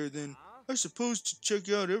staying there, then I suppose to check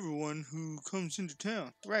out everyone who comes into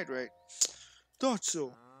town. Right. Thought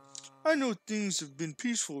so. I know things have been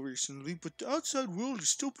peaceful recently, but the outside world is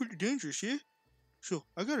still pretty dangerous, yeah? So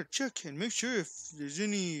I gotta check and make sure if there's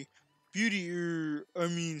any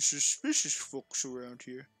suspicious folks around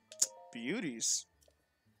here. Beauties?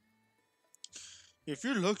 If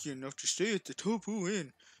you're lucky enough to stay at the Topu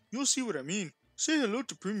Inn, you'll see what I mean. Say hello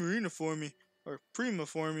to Primarina for me. Or Prima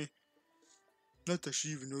for me. Not that she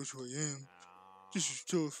even knows who I am. This is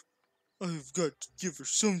tough. I've got to give her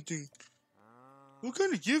something. What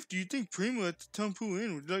kind of gift do you think Prima at the Topu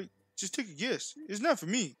Inn would like? Just take a guess. It's not for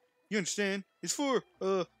me. You understand? It's for,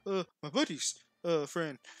 my buddy's,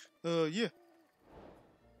 friend. Yeah.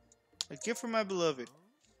 A gift for my beloved.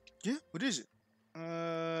 Yeah? What is it?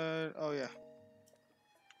 Oh yeah.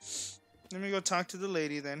 Let me go talk to the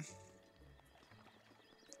lady then.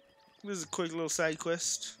 This is a quick little side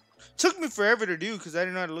quest. Took me forever to do because I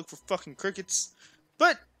didn't know how to look for fucking crickets.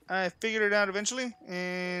 But I figured it out eventually,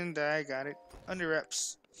 and I got it under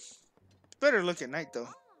wraps. Better look at night though.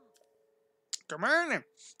 Good morning.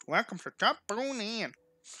 Welcome to Topoon Inn.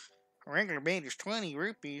 A regular bed is 20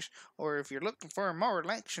 rupees, or if you're looking for a more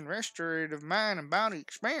relaxing, restorative mind and body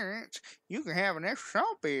experience, you can have an extra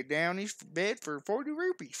salt bed down this bed for 40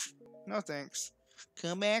 rupees. No thanks.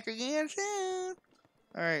 Come back again soon.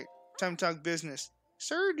 Alright, time to talk business.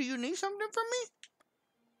 Sir, do you need something from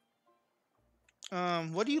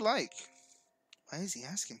me? What do you like? Why is he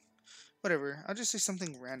asking? Whatever, I'll just say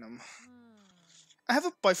something random. I have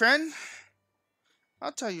a boyfriend.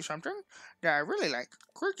 I'll tell you something, that I really like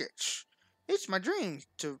crickets. It's my dream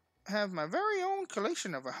to have my very own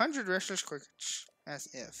collection of 100 restless crickets. As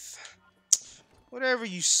if. Whatever,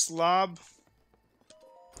 you slob.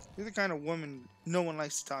 You're the kind of woman no one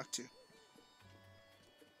likes to talk to.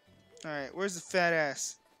 Alright, where's the fat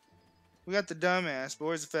ass? We got the dumb ass, but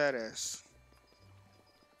where's the fat ass?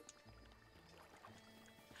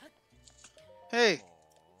 Hey.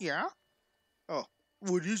 Yeah? Oh,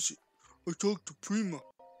 what is it? I talked to Prima.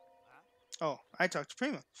 Oh, I talked to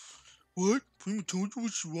Prima. What? Prima told you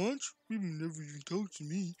what she wants? Prima never even talked to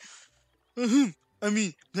me. I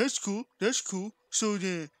mean, that's cool. That's cool. So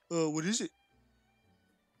then, what is it?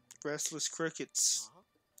 Restless crickets.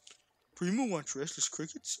 Prima wants restless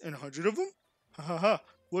crickets and 100 of them? Ha ha ha.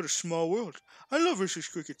 What a small world. I love restless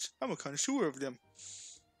crickets. I'm a connoisseur of them.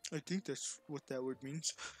 I think that's what that word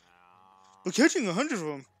means. But catching 100 of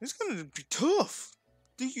them, it's gonna be tough.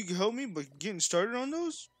 Think you can help me by getting started on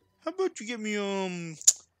those? How about you get me, 10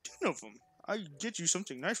 of them? I get you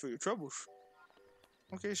something nice for your troubles.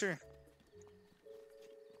 Okay, sure.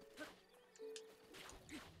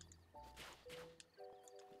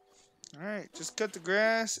 Alright, just cut the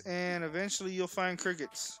grass and eventually you'll find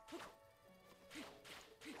crickets.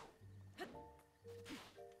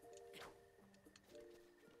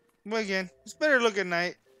 But again, it's better to look at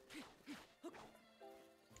night.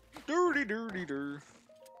 Dirty, dirty, dirty.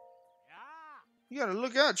 You gotta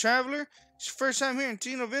look out, traveler. It's your first time here in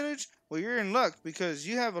Tino Village? Well, you're in luck because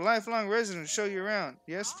you have a lifelong resident to show you around.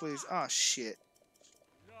 Yes, please. Aw, shit.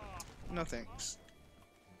 No thanks.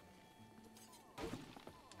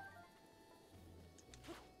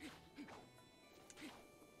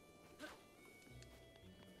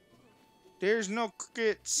 There's no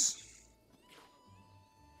crickets.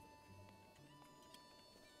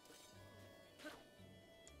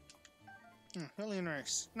 Alien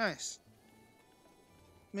rice. Nice.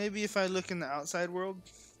 Maybe if I look in the outside world.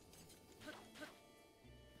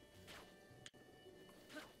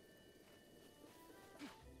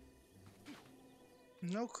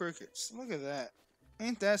 No crickets. Look at that.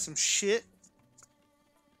 Ain't that some shit?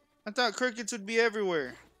 I thought crickets would be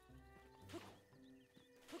everywhere.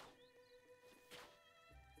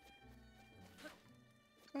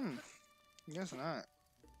 Guess not.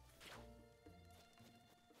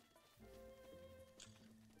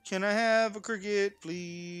 Can I have a cricket,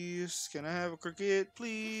 please? Can I have a cricket,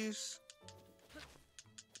 please?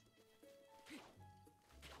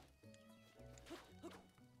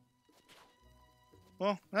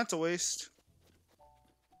 Well, that's a waste.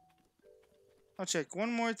 I'll check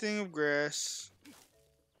one more thing of grass.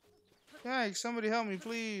 Yikes, somebody help me,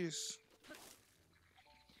 please.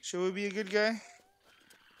 Should we be a good guy?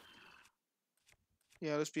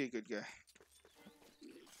 Yeah, let's be a good guy.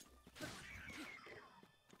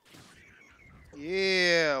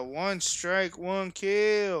 Yeah, one strike, one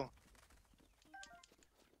kill.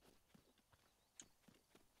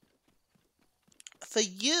 For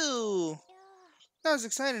you. That was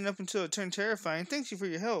exciting up until it turned terrifying. Thank you for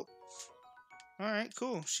your help. Alright,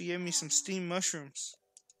 cool. She gave me some steamed mushrooms.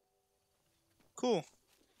 Cool.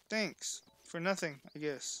 Thanks. For nothing, I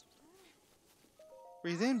guess.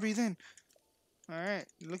 Breathe in, breathe in. Alright,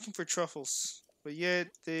 looking for truffles. But yet,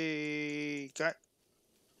 they got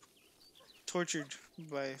tortured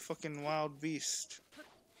by a fucking wild beast.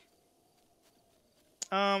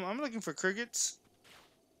 I'm looking for crickets.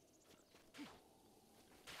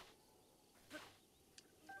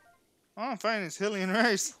 All I'm finding is hilly and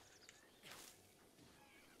rice.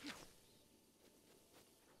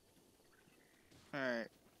 Alright,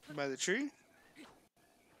 by the tree?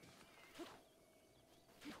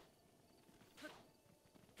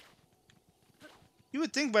 You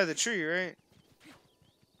would think by the tree, right?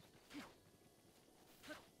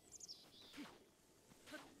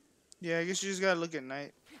 Yeah, I guess you just gotta look at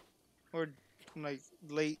night. Or, like,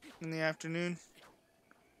 late in the afternoon.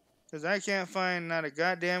 Because I can't find not a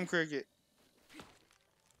goddamn cricket.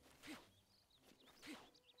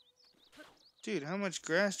 Dude, how much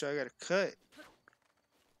grass do I gotta cut?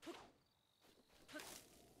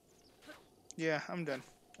 Yeah, I'm done.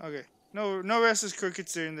 Okay. No restless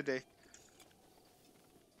crickets during the day.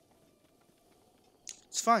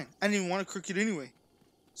 It's fine. I didn't even want a cricket anyway.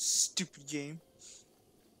 Stupid game.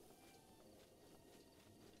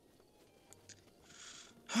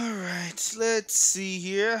 Alright, let's see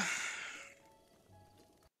here.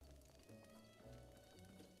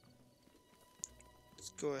 Let's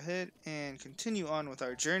go ahead and continue on with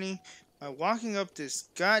our journey by walking up this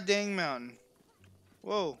goddamn mountain.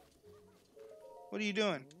 Whoa. What are you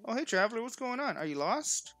doing? Oh, hey, traveler, what's going on? Are you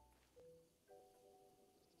lost?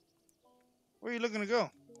 Where are you looking to go?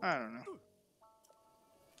 I don't know.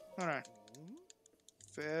 Hold on.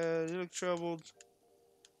 You look troubled.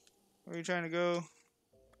 Where are you trying to go?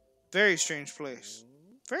 Very strange place.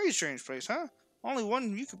 Very strange place, huh? Only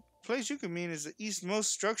one place you could mean is the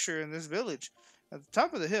eastmost structure in this village. At the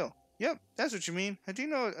top of the hill. Yep, that's what you mean. I do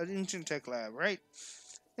know an ancient tech lab, right?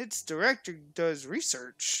 Its director does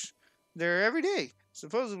research there every day.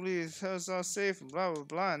 Supposedly it's all safe and blah blah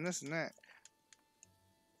blah and this and that.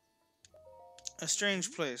 A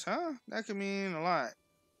strange place, huh? That could mean a lot.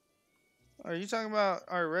 Are you talking about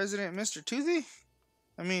our resident Mr. Toothy?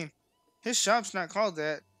 I mean, his shop's not called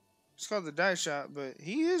that. It's called the Dye Shop, but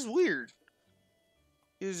he is weird.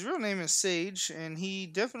 His real name is Sage, and he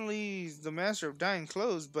definitely is the master of dyeing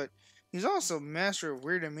clothes, but he's also master of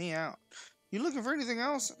weirding me out. You looking for anything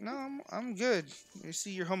else? No, I'm good. I see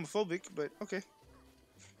you're homophobic, but okay.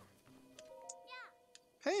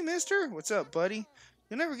 Hey, mister. What's up, buddy?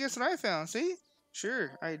 You'll never guess what I found, see?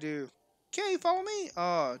 Sure, I do. Can't you follow me?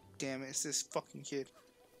 Oh, damn it. It's this fucking kid.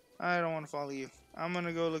 I don't want to follow you. I'm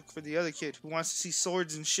gonna go look for the other kid who wants to see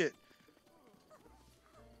swords and shit.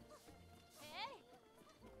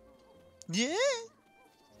 Yeah?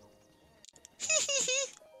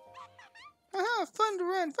 Haha, fun to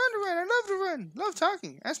run, fun to run. I love to run. Love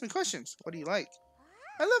talking. Ask me questions. What do you like?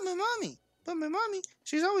 I love my mommy. But my mommy,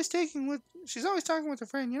 she's always talking with her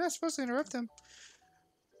friend. You're not supposed to interrupt them.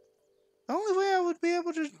 The only way I would be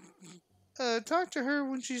able to talk to her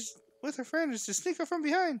when she's with her friend is to sneak her from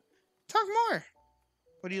behind. Talk more.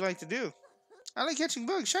 What do you like to do? I like catching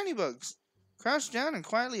bugs, shiny bugs. Crouch down and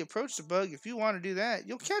quietly approach the bug. If you want to do that,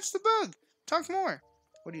 you'll catch the bug. Talk more.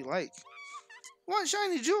 What do you like? Want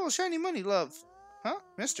shiny jewel, shiny money, love. Huh?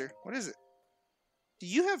 Mister, what is it? Do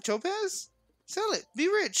you have topaz? Sell it. Be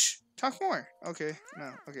rich. Talk more. Okay.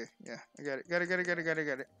 No. Okay. Yeah. I got it. Got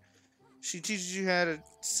it. She teaches you how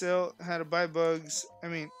to buy bugs.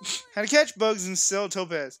 How to catch bugs and sell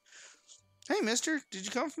topaz. Hey, mister. Did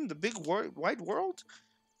you come from the big wide world?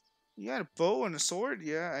 You got a bow and a sword?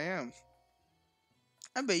 Yeah, I am.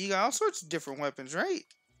 I bet you got all sorts of different weapons, right?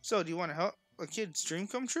 So, do you want to help a kid's dream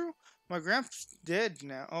come true? My grandpa's dead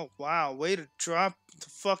now. Oh, wow. Way to drop the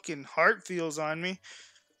fucking heart feels on me.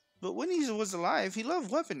 But when he was alive, he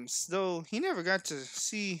loved weapons, though he never got to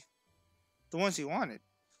see the ones he wanted.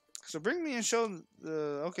 So bring me and show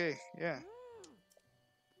the... Okay, yeah.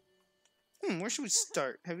 Where should we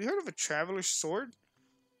start? Have you heard of a traveler's sword?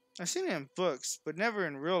 I've seen it in books, but never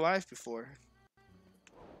in real life before.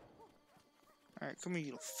 Alright, come here,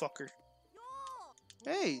 you little fucker.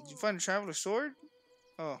 Hey, did you find a traveler's sword?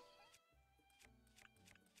 Oh.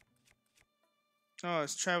 Oh,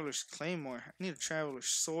 it's traveler's claymore. I need a traveler's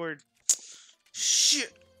sword.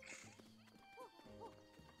 Shit!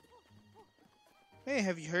 Hey,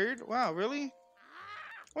 have you heard? Wow, really?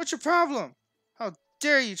 What's your problem? How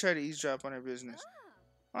dare you try to eavesdrop on our business?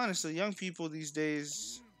 Honestly, young people these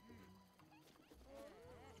days...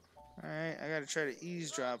 Alright, I gotta try to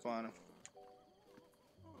eavesdrop on them.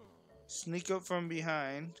 Sneak up from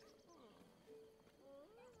behind.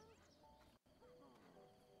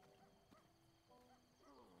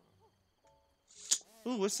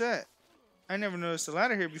 Ooh, what's that? I never noticed a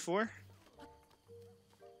ladder here before.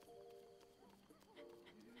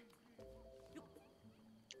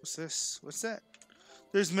 What's this? What's that?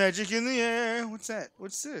 There's magic in the air. What's that?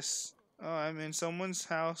 What's this? Oh, I'm in someone's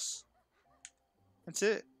house. That's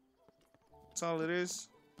it. That's all it is.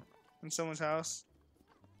 In someone's house.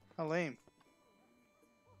 How lame.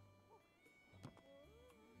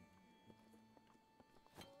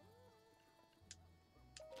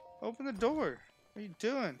 Open the door. What are you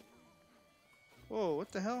doing? Whoa,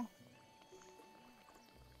 what the hell?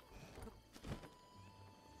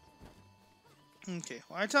 Okay,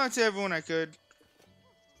 well, I talked to everyone I could.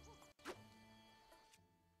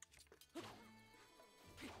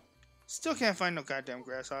 Still can't find no goddamn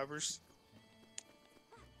grasshoppers.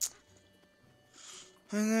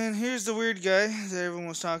 And then here's the weird guy that everyone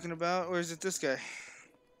was talking about. Or is it this guy?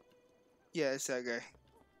 Yeah, it's that guy.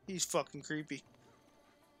 He's fucking creepy.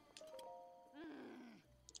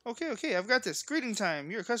 Okay, I've got this. Greeting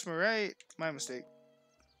time. You're a customer, right? My mistake.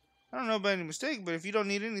 I don't know about any mistake, but if you don't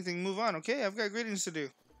need anything, move on, okay? I've got greetings to do.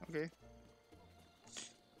 Okay.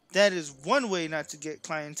 That is one way not to get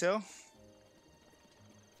clientele.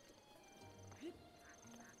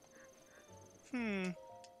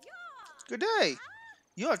 Good day.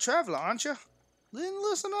 You're a traveler, aren't you? Then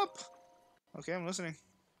listen up. Okay, I'm listening.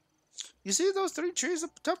 You see those 3 trees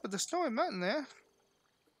up top of the snowy mountain there?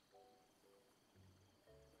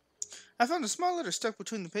 I found a small letter stuck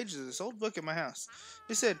between the pages of this old book at my house.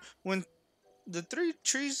 It said, when the 3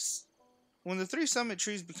 summit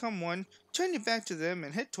trees become one, turn your back to them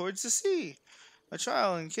and head towards the sea. A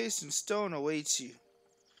trial encased in stone awaits you.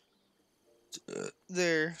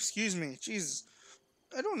 There, excuse me, Jesus.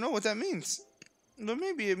 I don't know what that means. But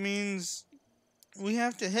maybe it means we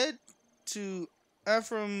have to head to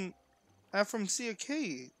Aframsia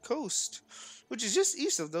coast, which is just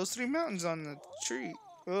east of those 3 mountains on the tree.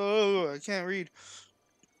 Oh, I can't read.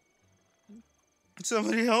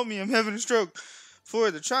 Somebody help me, I'm having a stroke.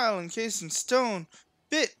 For the trial encased in stone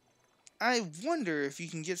bit. I wonder if you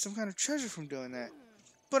can get some kind of treasure from doing that.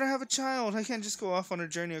 But I have a child. I can't just go off on a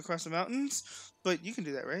journey across the mountains. But you can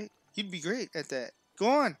do that, right? You'd be great at that. Go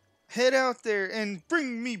on. Head out there and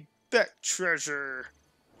bring me back treasure.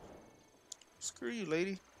 Screw you,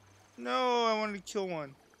 lady. No, I wanted to kill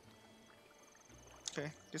one.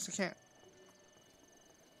 Okay, guess I can't.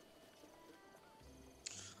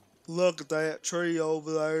 Look at that tree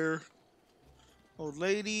over there. Old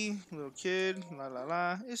lady, little kid, la la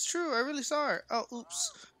la. It's true, I really saw her. Oh,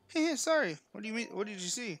 oops. Hey, sorry. What do you mean? What did you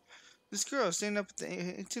see? This girl standing up at the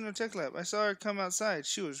Nintendo Tech Lab. I saw her come outside.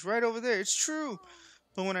 She was right over there. It's true.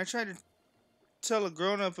 But when I tried to tell a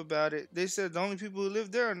grown-up about it, they said the only people who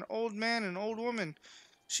lived there are an old man and an old woman.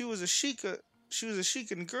 She was a Sheikah. she was a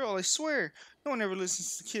Sheikah girl, I swear. No one ever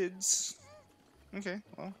listens to kids. Okay,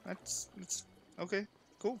 well, that's okay,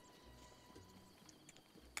 cool.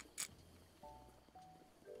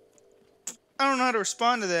 I don't know how to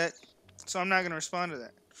respond to that, so I'm not gonna respond to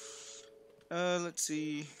that. Let's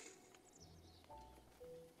see.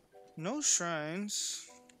 No shrines.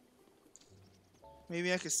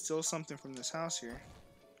 Maybe I could steal something from this house here.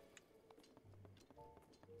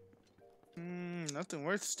 Nothing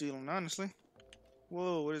worth stealing, honestly.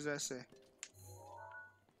 Whoa, what does that say?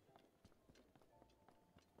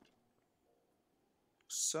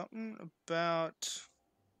 Something about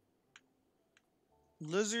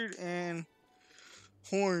lizard and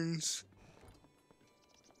horns.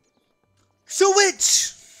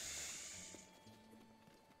 Switch!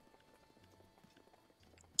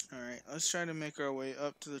 Alright, let's try to make our way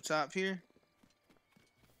up to the top here.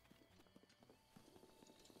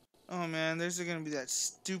 Oh man, there's gonna be that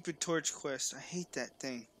stupid torch quest. I hate that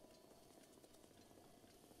thing.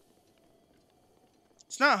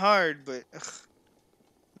 It's not hard, but ugh,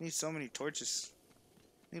 I need so many torches.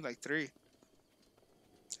 I need like 3.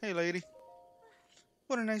 Hey lady.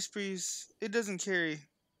 What a nice breeze. It doesn't carry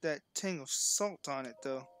that tang of salt on it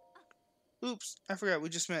though. Oops, I forgot we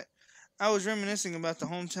just met. I was reminiscing about the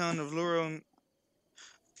hometown of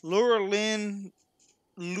Lurelin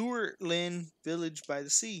village by the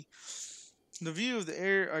sea. The view of the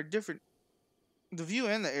air are different. The view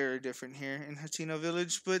and the air are different here in Hateno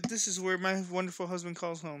village, but this is where my wonderful husband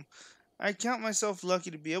calls home. I count myself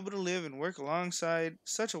lucky to be able to live and work alongside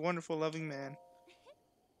such a wonderful, loving man.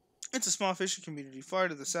 It's a small fishing community far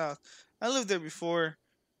to the south. I lived there before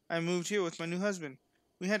I moved here with my new husband.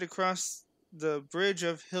 We had to cross the bridge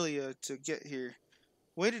of Hylia to get here.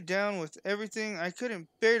 Weighted down with everything I couldn't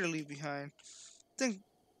bear to leave behind.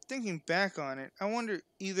 Thinking back on it, I wonder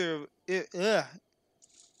either of it.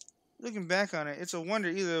 Looking back on it, it's a wonder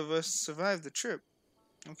either of us survived the trip.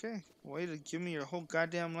 Okay, way to give me your whole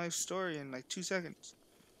goddamn life story in like 2 seconds.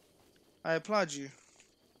 I applaud you.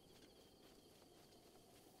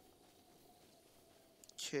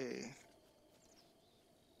 Okay.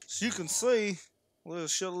 So you can see a little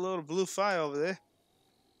shitload of blue fire over there.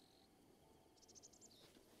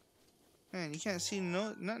 Man, you can't see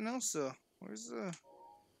nothing else though.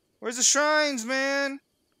 Where's the shrines, man?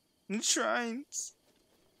 Need shrines.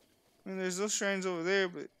 I mean, there's those shrines over there,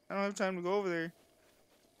 but I don't have time to go over there.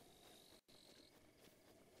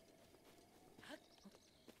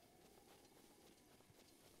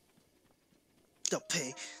 They'll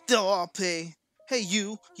pay. They'll all pay. Hey,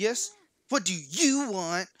 you. Yes? What do you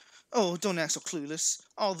want? Oh, don't act so clueless.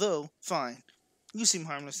 Although, fine. You seem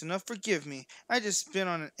harmless enough. Forgive me. I just been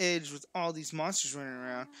on an edge with all these monsters running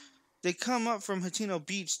around. They come up from Hateno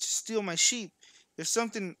Beach to steal my sheep. If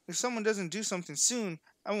someone doesn't do something soon,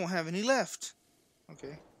 I won't have any left.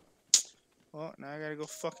 Okay. Well, now I gotta go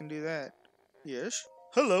fucking do that. Yes?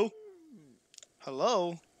 Hello?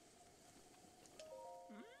 Hello?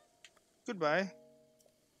 Goodbye.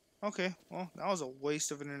 Okay, well, that was a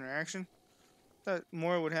waste of an interaction. Thought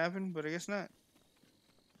more would happen, but I guess not.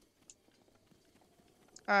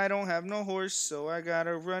 I don't have no horse, so I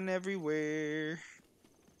gotta run everywhere.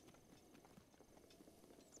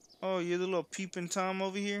 Oh, you're the little peeping Tom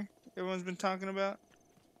over here everyone's been talking about?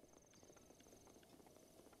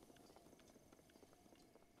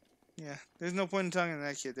 Yeah, there's no point in talking to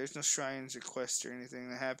that kid. There's no shrines or quests or anything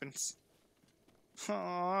that happens.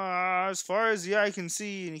 As far as the eye can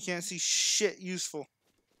see, and you can't see shit useful.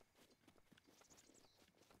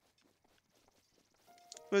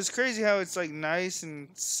 But it's crazy how it's like nice and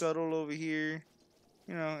subtle over here,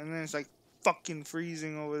 you know, and then it's like fucking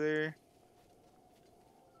freezing over there.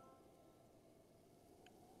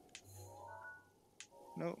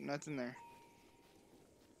 Nope, nothing there.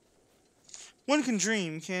 One can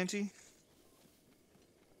dream, can't he?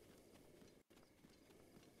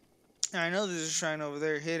 I know there's a shrine over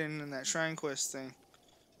there hidden in that shrine quest thing.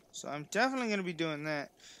 So I'm definitely going to be doing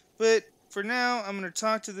that. But for now, I'm going to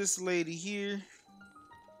talk to this lady here.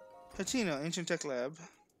 Hateno, Ancient Tech Lab.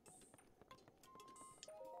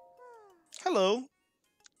 Hello.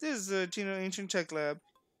 This is the Hateno Ancient Tech Lab.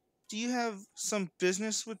 Do you have some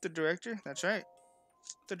business with the director? That's right.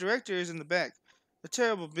 The director is in the back. A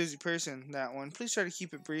terrible busy person, that one. Please try to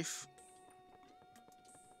keep it brief.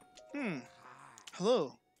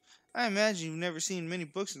 Hello. I imagine you've never seen many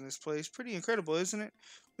books in this place. Pretty incredible, isn't it?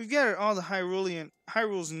 We've gathered all the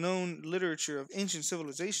Hyrule's known literature of ancient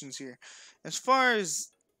civilizations here. As far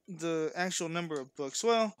as the actual number of books,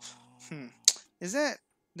 well, is that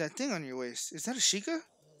thing on your waist? Is that a Sheikah?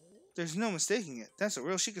 There's no mistaking it. That's a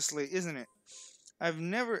real Sheikah slate, isn't it? I've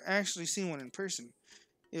never actually seen one in person.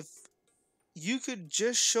 If you could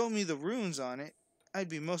just show me the runes on it, I'd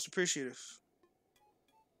be most appreciative.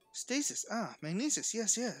 Stasis. Ah, magnesis.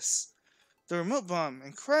 Yes, yes. The remote bomb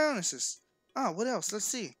and cryonesis. Ah, what else? Let's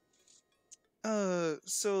see.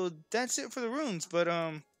 So that's it for the runes, but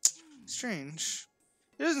strange.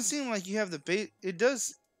 It doesn't seem like you have the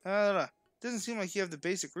doesn't seem like you have the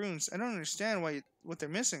basic runes. I don't understand what they're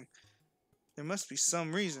missing. There must be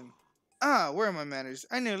some reason. Ah, where are my manners?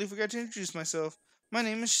 I nearly forgot to introduce myself. My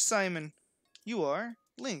name is Simon. You are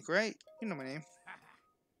Link, right? You know my name.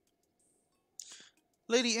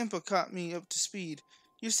 Lady Impa caught me up to speed.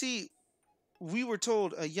 You see, we were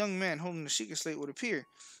told a young man holding the Sheikah slate would appear,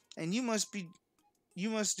 and you must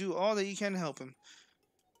do all that you can to help him.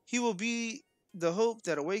 He will be the hope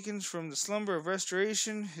that awakens from the slumber of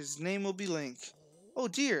restoration. His name will be Link. Oh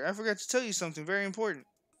dear, I forgot to tell you something very important.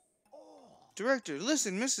 Director,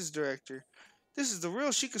 listen, Mrs. Director. This is the real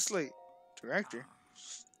Sheikah slate. Director?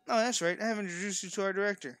 Oh, that's right. I haven't introduced you to our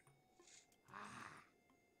director.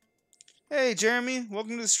 Hey, Jeremy.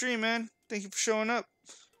 Welcome to the stream, man. Thank you for showing up.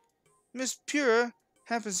 Miss Pura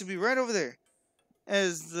happens to be right over there.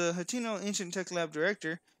 As the Hatino Ancient Tech Lab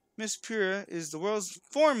director, Miss Pura is the world's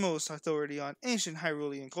foremost authority on ancient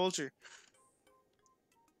Hyrulean culture.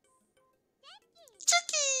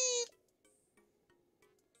 Chucky!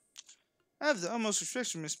 I have the utmost respect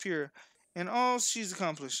for Miss Pura and all she's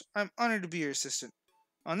accomplished. I'm honored to be her assistant.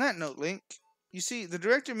 On that note, Link, you see, the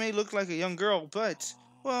director may look like a young girl, but,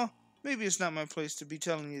 well, maybe it's not my place to be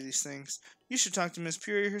telling you these things. You should talk to Miss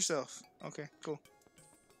Pura herself. Okay, cool.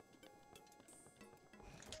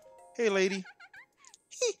 Hey, lady.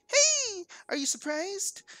 Hey! Are you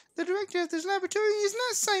surprised? The director of this laboratory is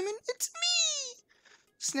not Simon, it's me!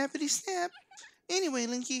 Snappity snap. Anyway,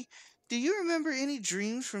 Linky, do you remember any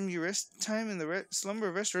dreams from your time in the slumber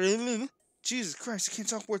of restoration? Jesus Christ, I can't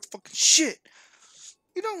talk worth fucking shit!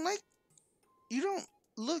 You don't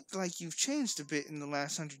look like you've changed a bit in the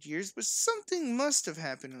last 100 years, but something must have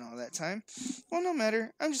happened in all that time. Well, no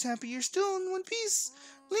matter. I'm just happy you're still in one piece.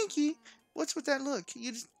 Linky, what's with that look?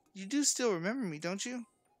 You do still remember me, don't you?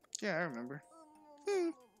 Yeah, I remember.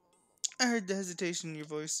 I heard the hesitation in your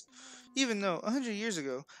voice. Even though, 100 years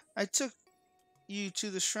ago, I took you to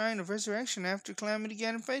the Shrine of Resurrection after Calamity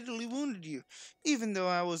Ganon fatally wounded you. Even though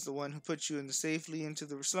I was the one who put you safely into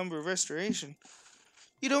the slumber of restoration.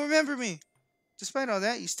 You don't remember me! Despite all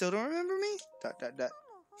that, you still don't remember me? ...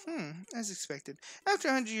 As expected. After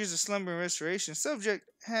 100 years of slumber and restoration, subject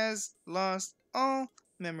has lost all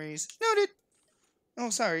memories. Noted!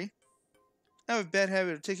 Oh, sorry. I have a bad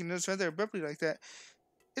habit of taking notes rather abruptly like that.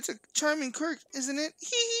 It's a charming quirk, isn't it? Hee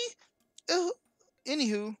hee! Oh,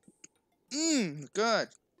 anywho. God.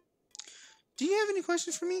 Do you have any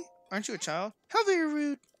questions for me? Aren't you a child? How very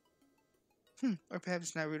rude! Or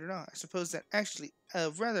perhaps not rude at all. I suppose that actually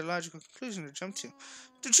a rather logical conclusion to jump to.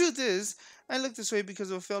 The truth is, I look this way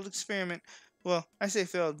because of a failed experiment. Well, I say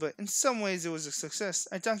failed, but in some ways it was a success.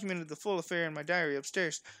 I documented the full affair in my diary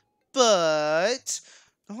upstairs. But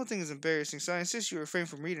the whole thing is embarrassing, so I insist you refrain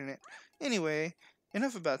from reading it. Anyway,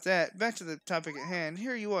 enough about that. Back to the topic at hand.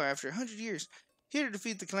 Here you are, after 100 years, here to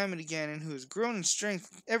defeat the Calamity Ganon, who has grown in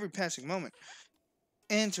strength every passing moment,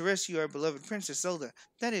 and to rescue our beloved Princess Zelda.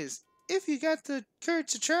 That is, if you got the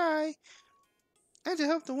courage to try, and to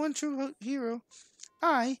help the one true hero,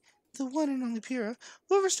 I, the one and only Pyrrha,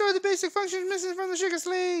 will restore the basic functions missing from the Sheikah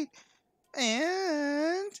slate.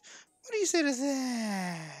 And what do you say to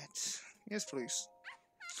that? Yes, please.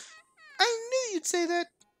 I knew you'd say that.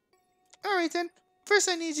 All right then. First,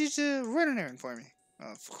 I need you to run an errand for me.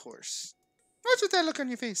 Of course. What's with that look on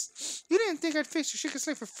your face? You didn't think I'd fix your Sheikah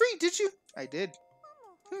slate for free, did you? I did.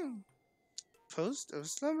 Post of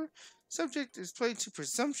slumber. Subject is played to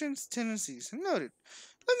presumptions, tendencies. Noted.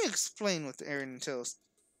 Let me explain what the errand entails.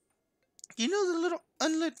 You know the little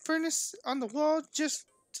unlit furnace on the wall just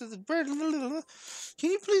to the bread?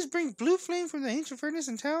 Can you please bring blue flame from the ancient furnace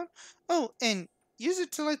in town? Oh, and use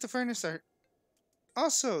it to light the furnace.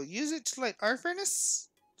 Also, use it to light our furnace?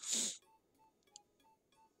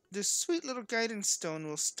 This sweet little guidance stone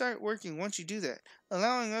will start working once you do that,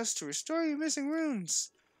 allowing us to restore your missing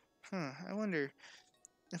runes. I wonder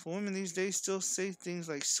if women these days still say things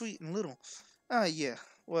like sweet and little. Yeah.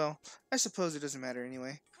 Well, I suppose it doesn't matter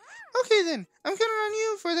anyway. Okay then, I'm counting on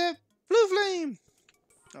you for that blue flame.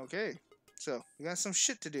 Okay, so we got some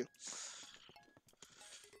shit to do.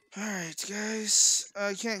 Alright, guys.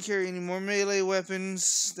 I can't carry any more melee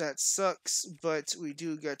weapons. That sucks, but we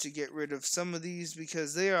do got to get rid of some of these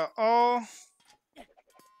because they are all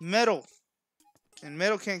metal. And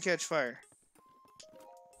metal can't catch fire.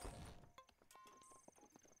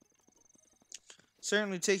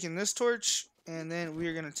 Certainly taking this torch And then we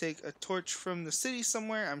are going to take a torch from the city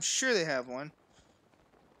somewhere. I'm sure they have one.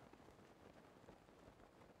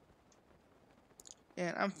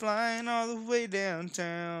 And I'm flying all the way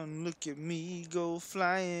downtown. Look at me go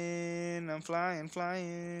flying. I'm flying,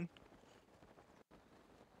 flying.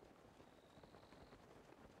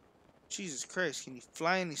 Jesus Christ, can you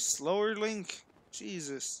fly any slower, Link?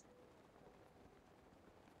 Jesus.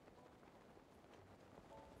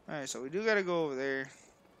 Alright, so we do gotta go over there.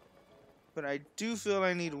 But I do feel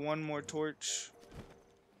I need one more torch.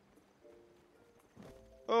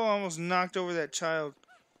 Oh, I almost knocked over that child.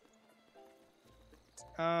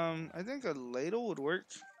 I think a ladle would work.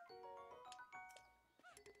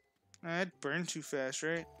 I'd burn too fast,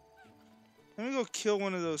 right? Let me go kill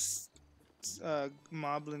one of those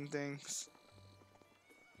moblin things.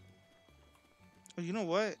 Oh, you know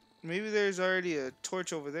what? Maybe there's already a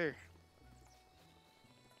torch over there.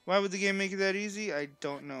 Why would the game make it that easy? I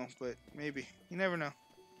don't know, but maybe. You never know.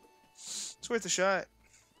 It's worth a shot.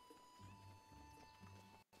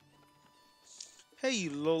 Hey, you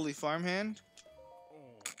lowly farmhand.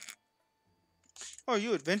 Oh,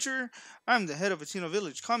 you adventurer? I'm the head of Atino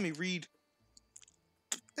village. Call me Reed.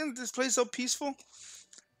 Isn't this place so peaceful?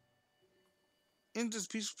 Isn't this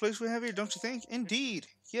peaceful place we have here, don't you think? Indeed.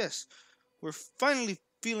 Yes. We're finally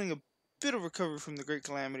feeling a bit of recovery from the great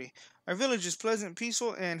calamity. Our village is pleasant and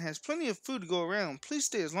peaceful and has plenty of food to go around. Please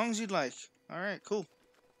stay as long as you'd like. Alright, cool.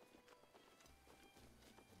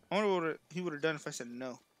 I wonder what he would have done if I said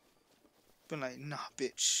no. Been like, nah,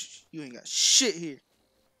 bitch. You ain't got shit here.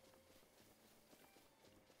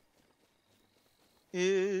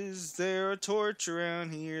 Is there a torch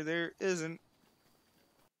around here? There isn't.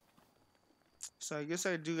 So I guess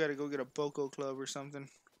I do gotta go get a Boko club or something.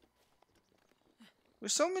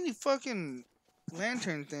 There's so many fucking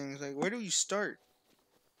lantern things. Like, where do you start?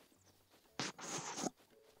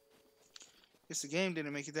 Guess the game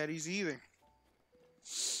didn't make it that easy either.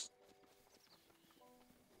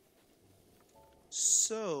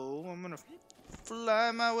 So, I'm gonna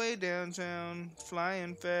fly my way downtown.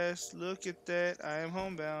 Flying fast. Look at that. I am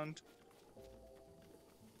homebound.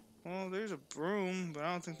 Well, there's a broom, but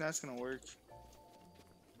I don't think that's gonna work.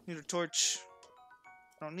 Need a torch.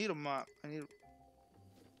 I don't need a mop.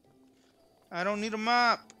 I don't need a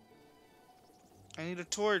mop. I need a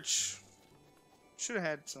torch. Should have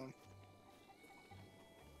had some.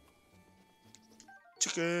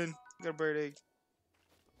 Chicken. Got a bird egg.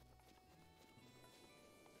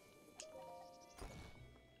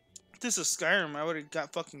 If this was Skyrim, I would have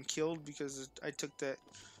got fucking killed because I took that.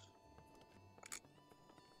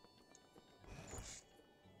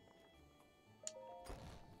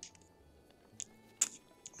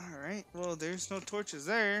 Alright, well, there's no torches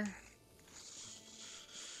there.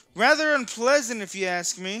 Rather unpleasant, if you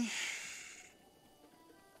ask me.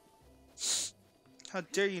 How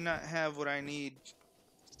dare you not have what I need?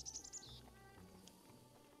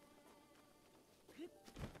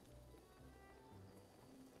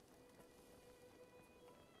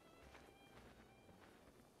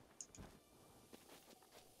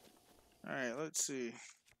 Alright, let's see.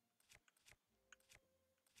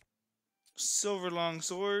 Silver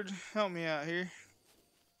longsword, help me out here.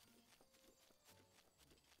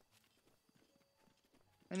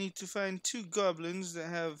 I need to find 2 goblins that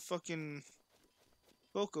have fucking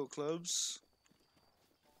Boko clubs.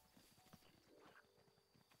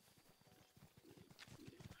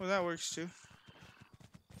 Well, that works too.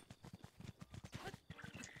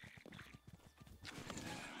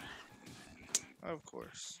 Of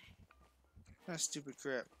course. That stupid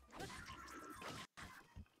crap.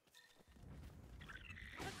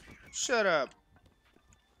 Shut up.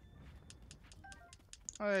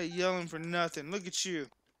 All that yelling for nothing. Look at you.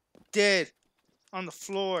 Dead. On the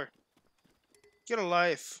floor. Get a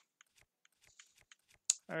life.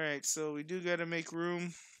 Alright, so we do gotta make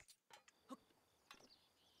room.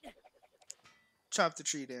 Chop the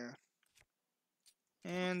tree down.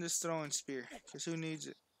 And this throwing spear. Because who needs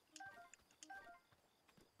it?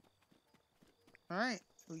 Alright,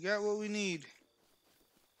 we got what we need.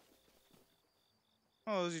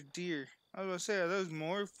 Oh, those are deer. I was about to say, are those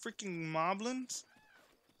more freaking moblins?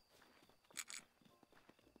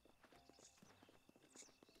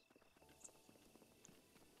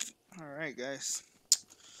 Alright, guys.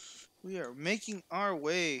 We are making our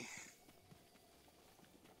way.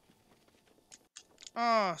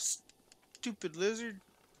 Oh, stupid lizard.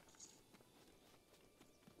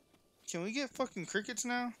 Can we get fucking crickets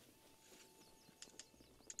now?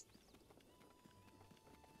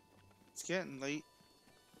 It's getting late.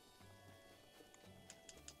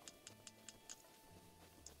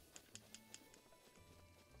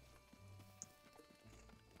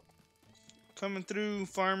 Coming through,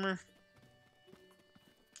 farmer.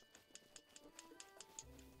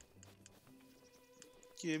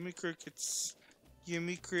 Give me crickets. Give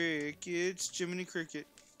me crickets. Jiminy Cricket.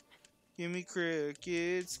 Give me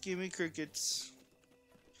crickets. Give me crickets.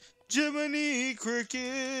 Jiminy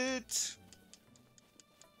Cricket.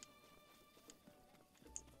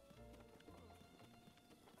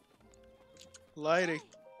 Lighty.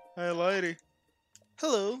 Hi, Lighty.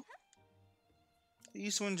 Hello. The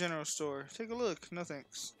East Wind General Store. Take a look. No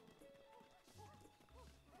thanks.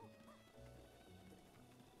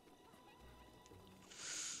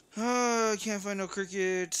 I can't find no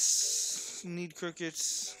crickets. Need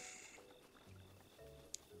crickets.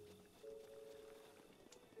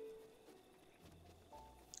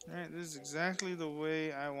 Alright, this is exactly the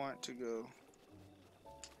way I want to go.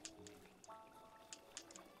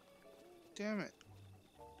 Damn it.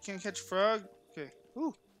 Can't catch a frog? Okay.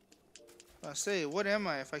 Ooh. I say, what am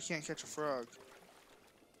I if I can't catch a frog?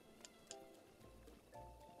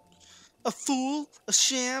 A fool? A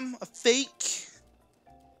sham? A fake?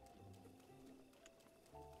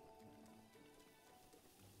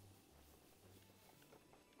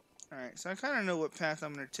 Alright, so I kind of know what path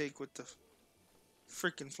I'm going to take with the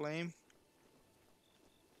freaking flame.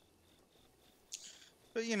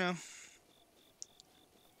 But, you know, I'm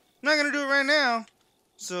not going to do it right now.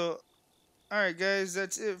 So, alright guys,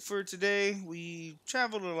 that's it for today. We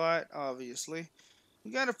traveled a lot, obviously.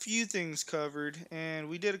 We got a few things covered, and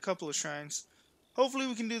we did a couple of shrines. Hopefully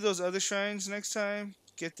we can do those other shrines next time.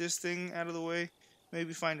 Get this thing out of the way.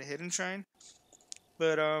 Maybe find a hidden shrine.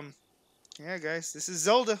 But, yeah guys, this is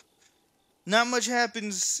Zelda. Not much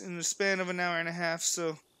happens in the span of an hour and a half,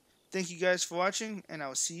 so thank you guys for watching, and I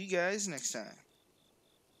will see you guys next time.